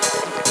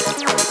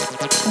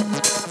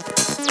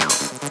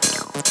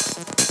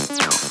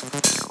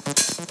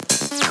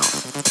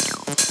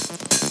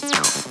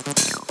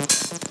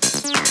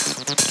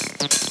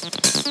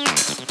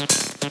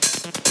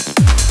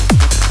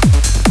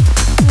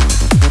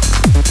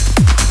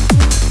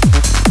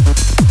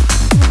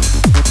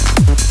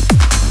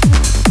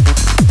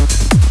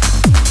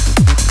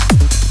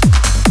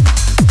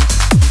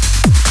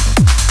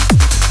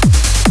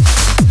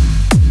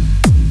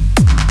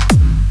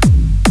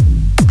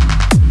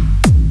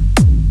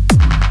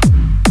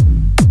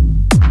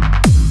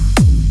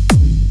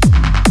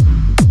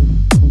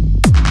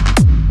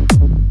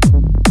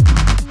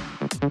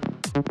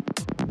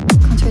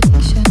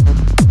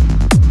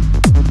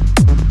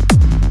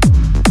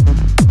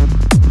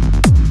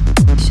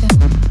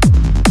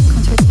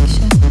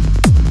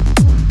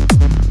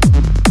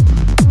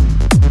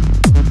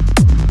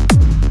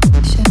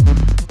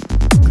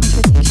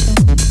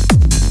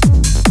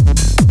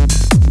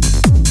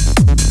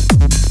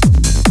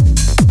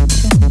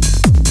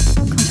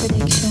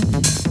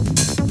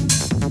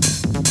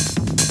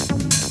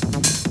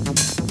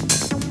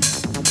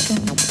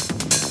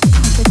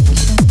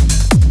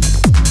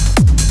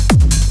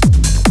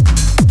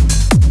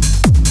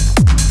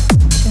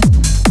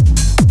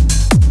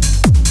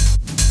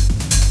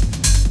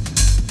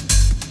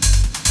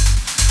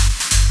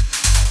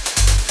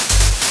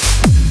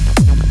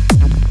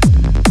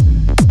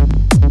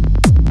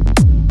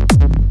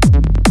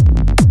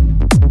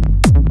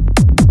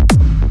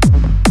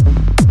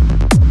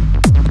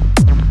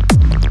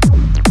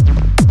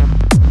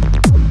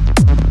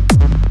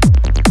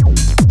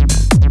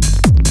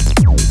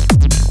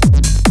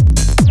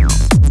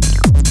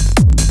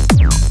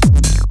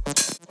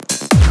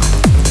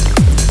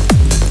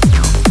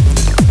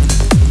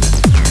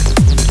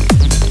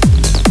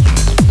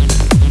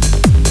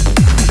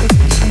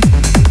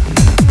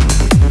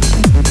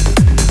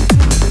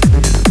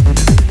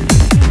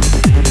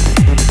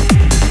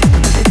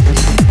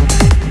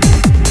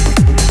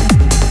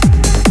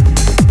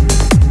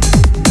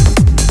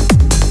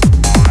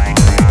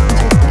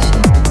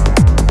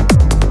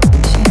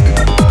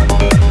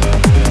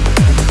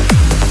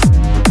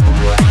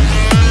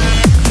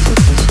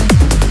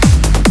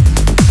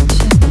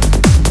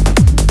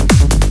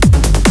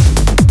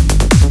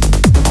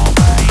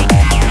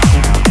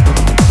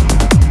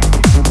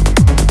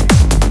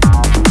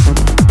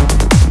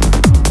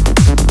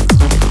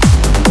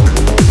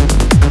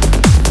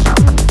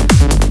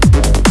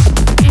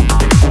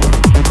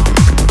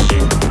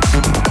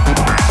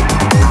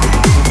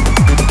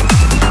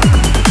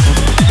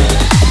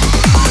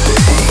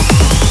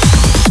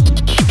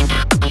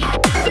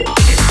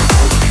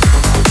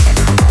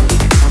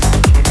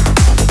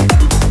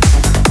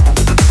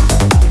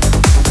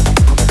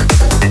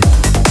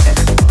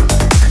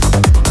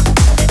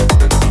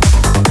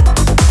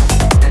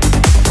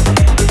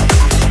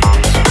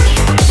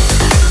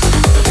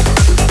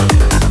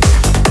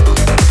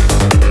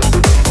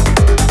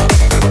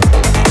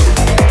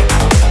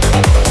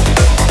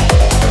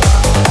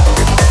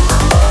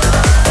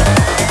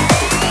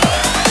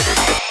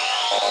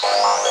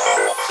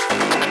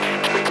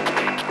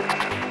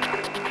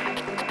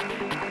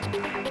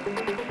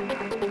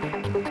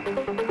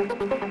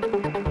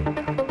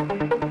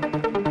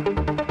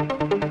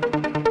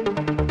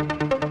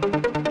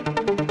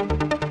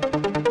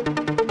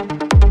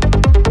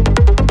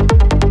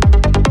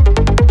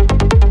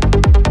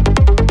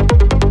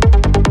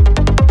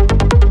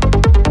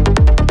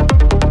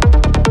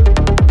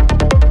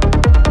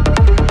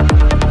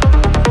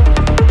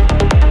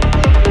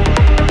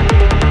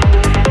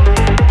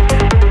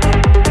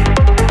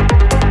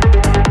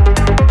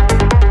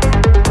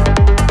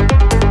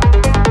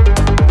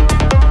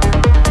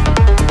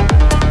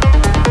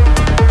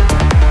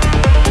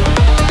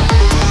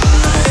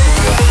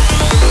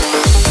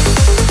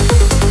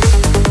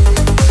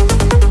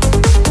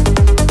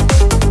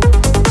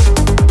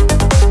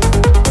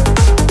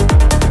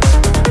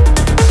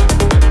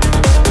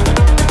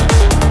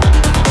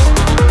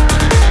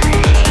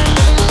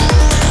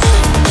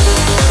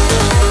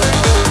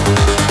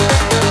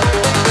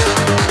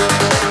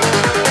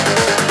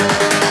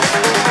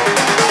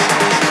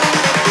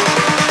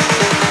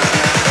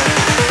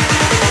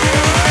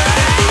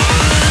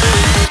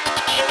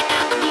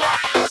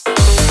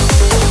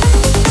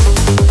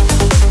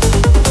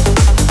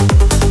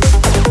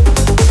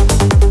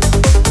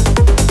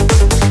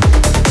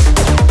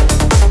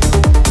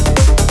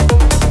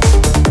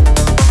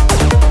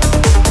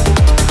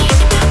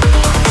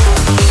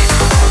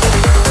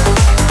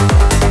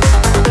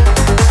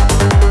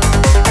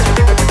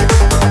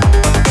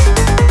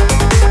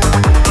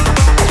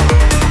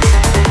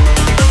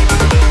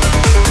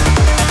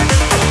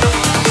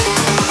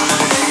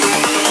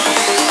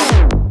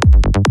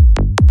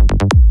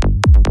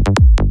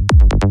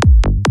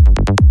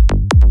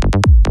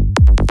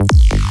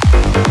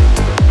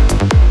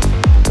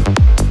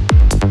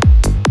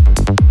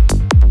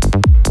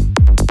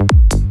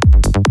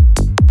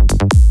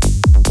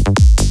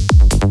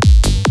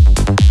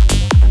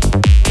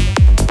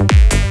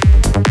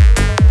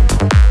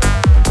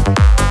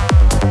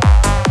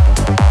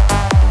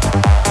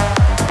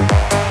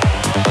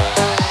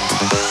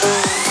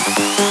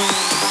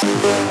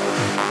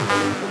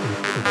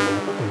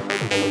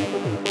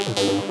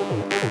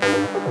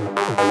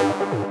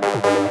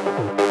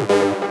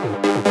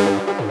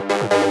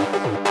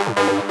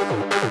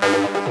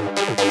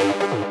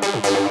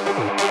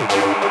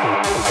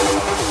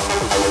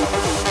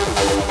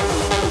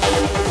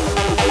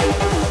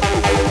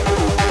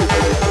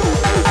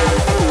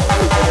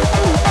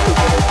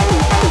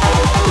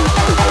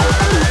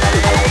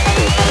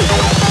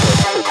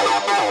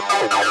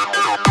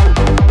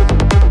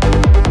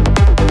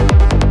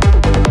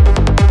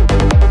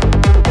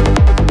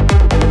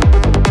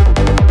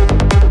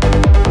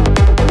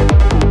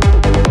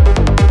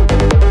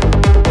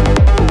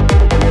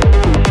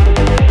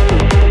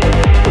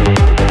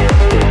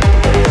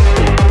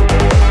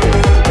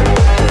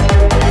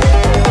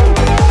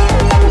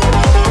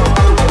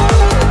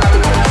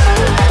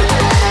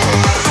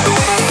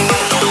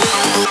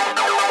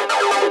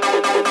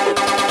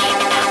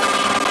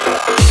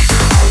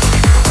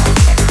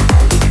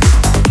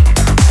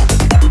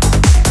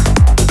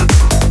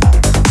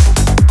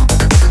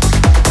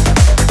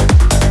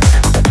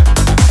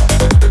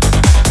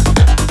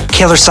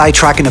 killer side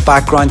track in the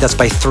background. That's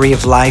by Three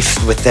of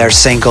Life with their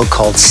single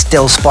called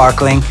Still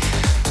Sparkling.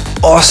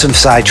 Awesome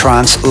side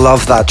trance.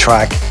 Love that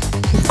track.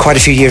 Quite a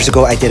few years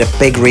ago, I did a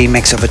big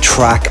remix of a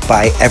track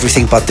by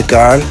Everything But the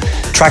Girl.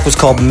 The track was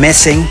called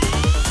Missing.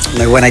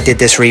 Now, when I did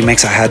this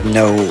remix, I had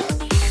no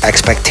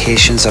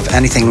expectations of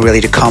anything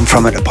really to come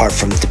from it apart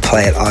from to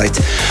play it out,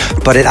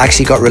 but it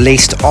actually got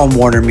released on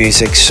Warner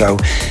Music, so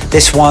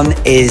this one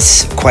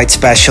is quite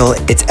special.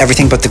 It's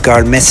Everything But the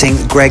Girl Missing,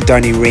 Greg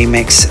Downey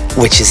remix,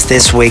 which is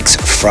this week's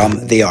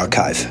From the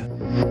Archive.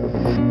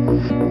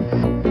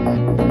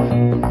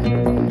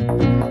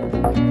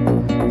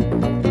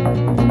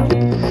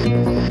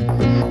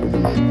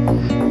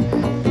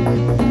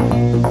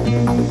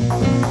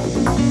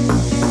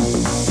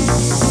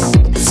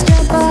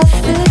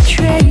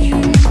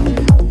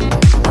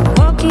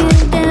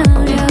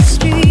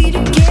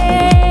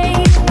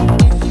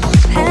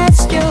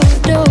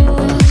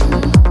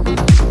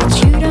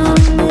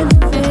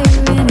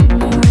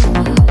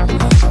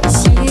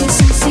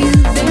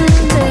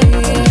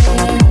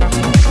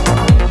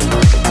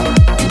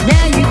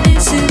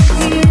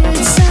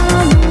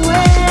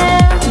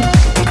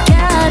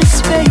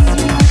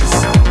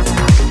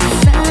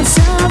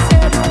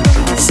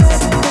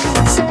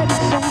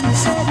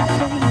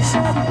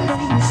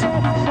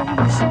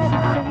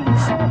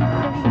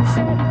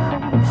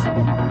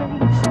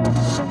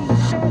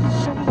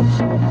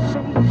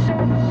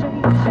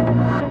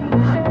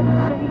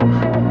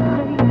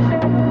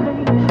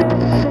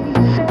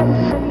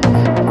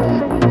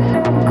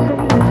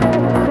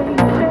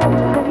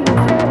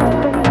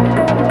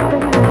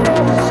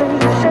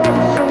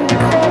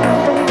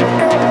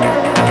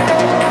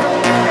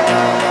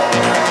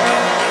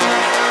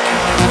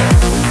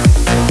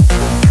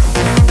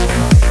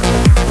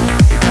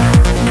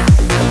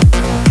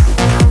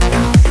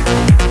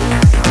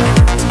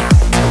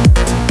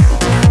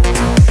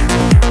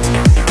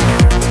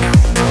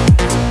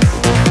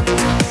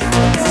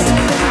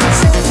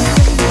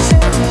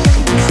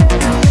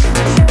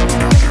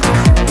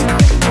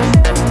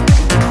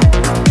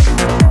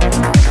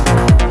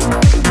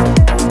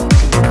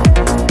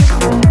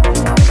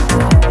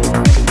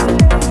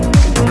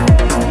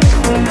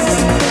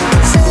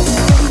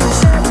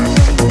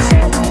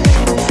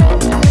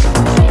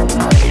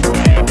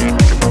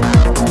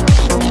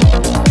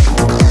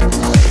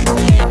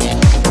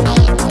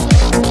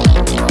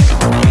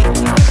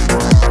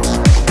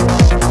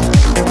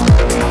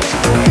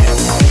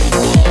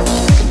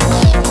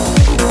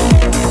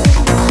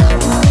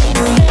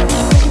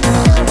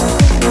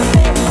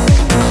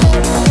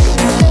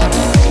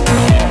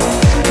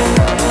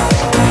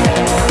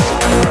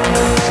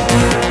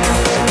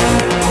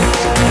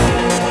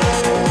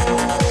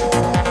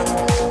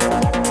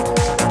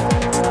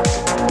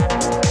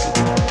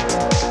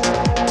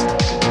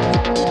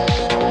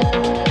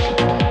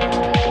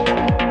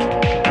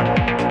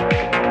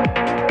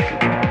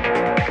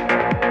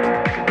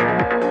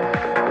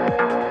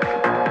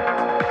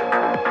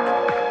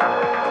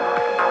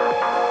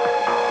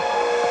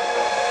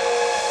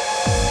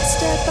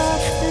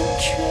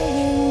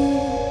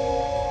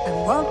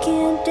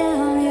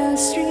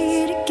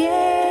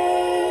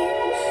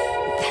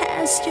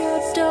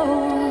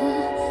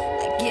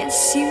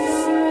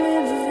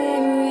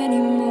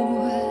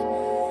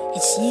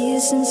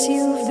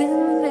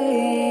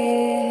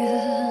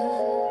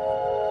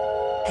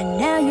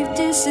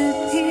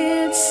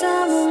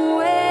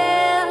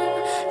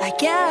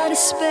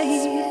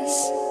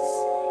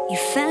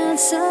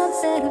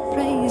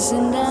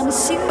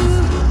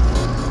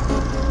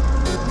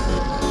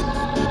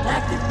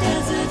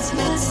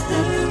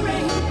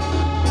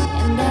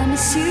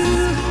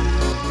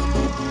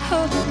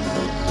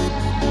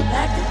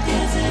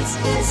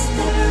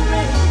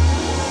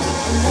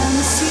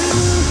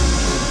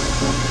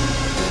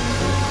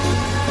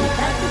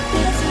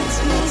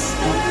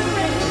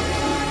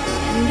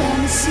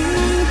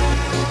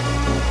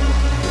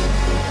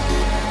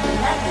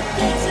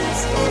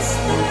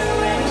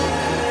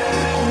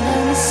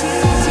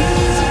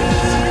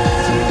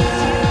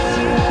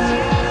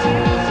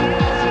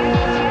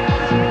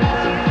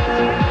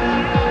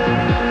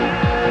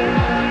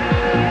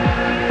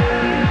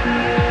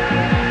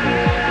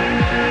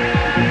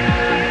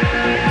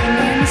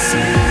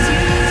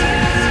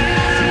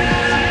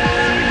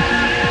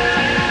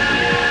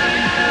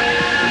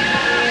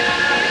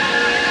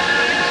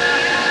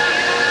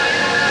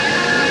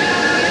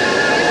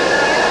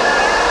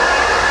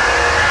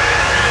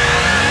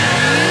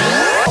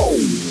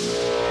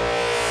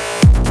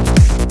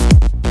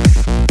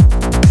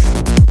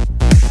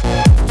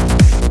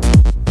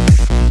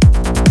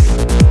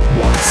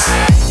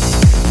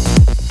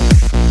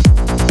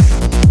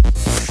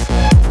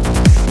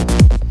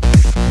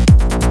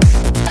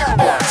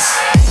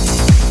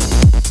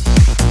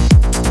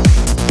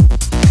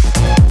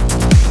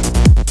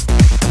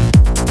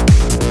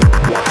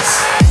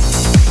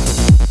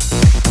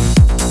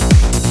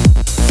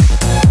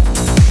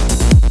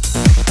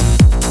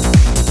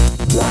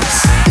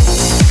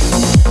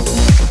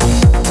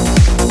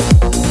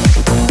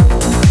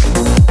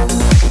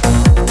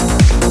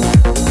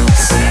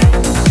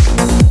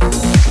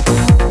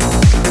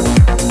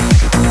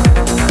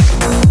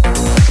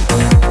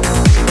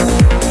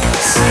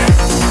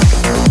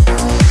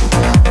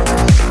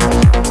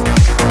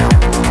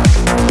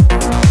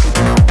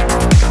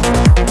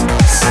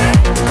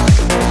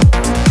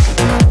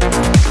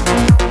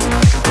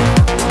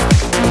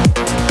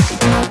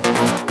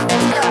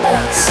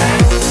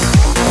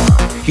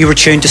 You were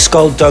tuned to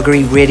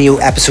Skullduggery Radio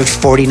episode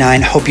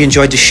 49. Hope you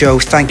enjoyed the show.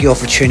 Thank you all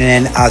for tuning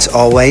in as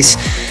always.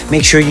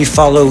 Make sure you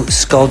follow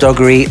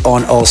Skullduggery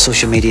on all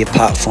social media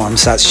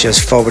platforms. That's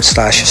just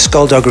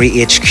 /Skullduggery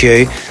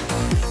HQ.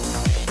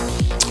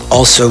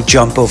 Also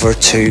jump over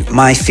to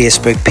my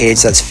Facebook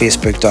page. That's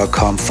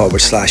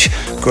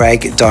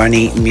facebook.com/Greg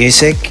Downey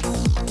Music.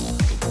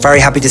 Very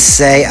happy to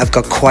say I've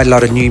got quite a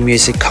lot of new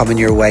music coming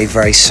your way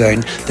very soon.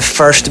 The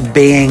first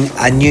being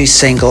a new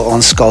single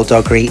on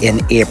Skullduggery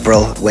in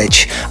April,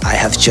 which I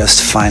have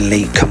just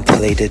finally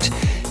completed.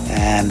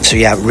 So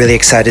yeah, really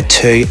excited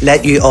to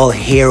let you all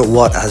hear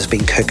what has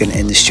been cooking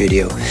in the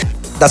studio.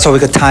 That's all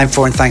we've got time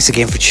for, and thanks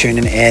again for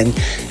tuning in.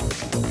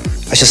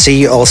 I shall see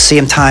you all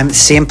same time,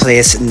 same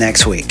place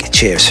next week.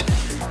 Cheers.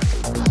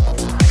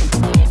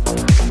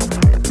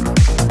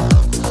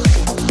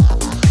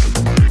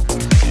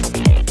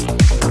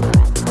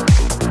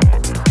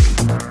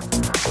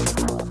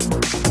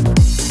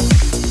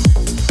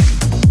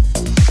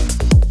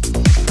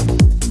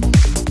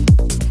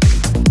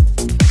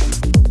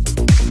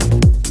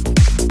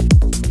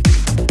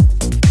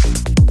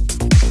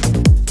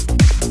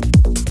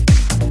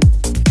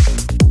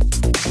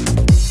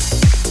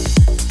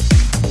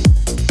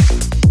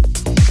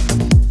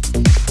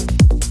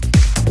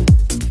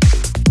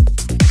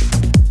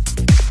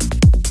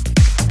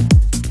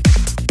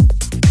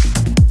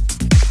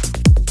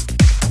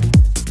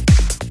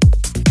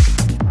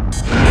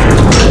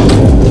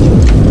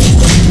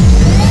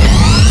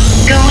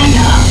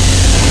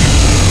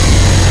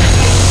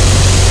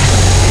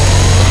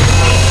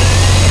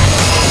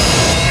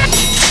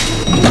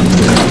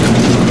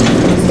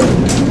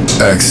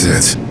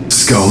 Exit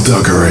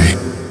Skullduggery.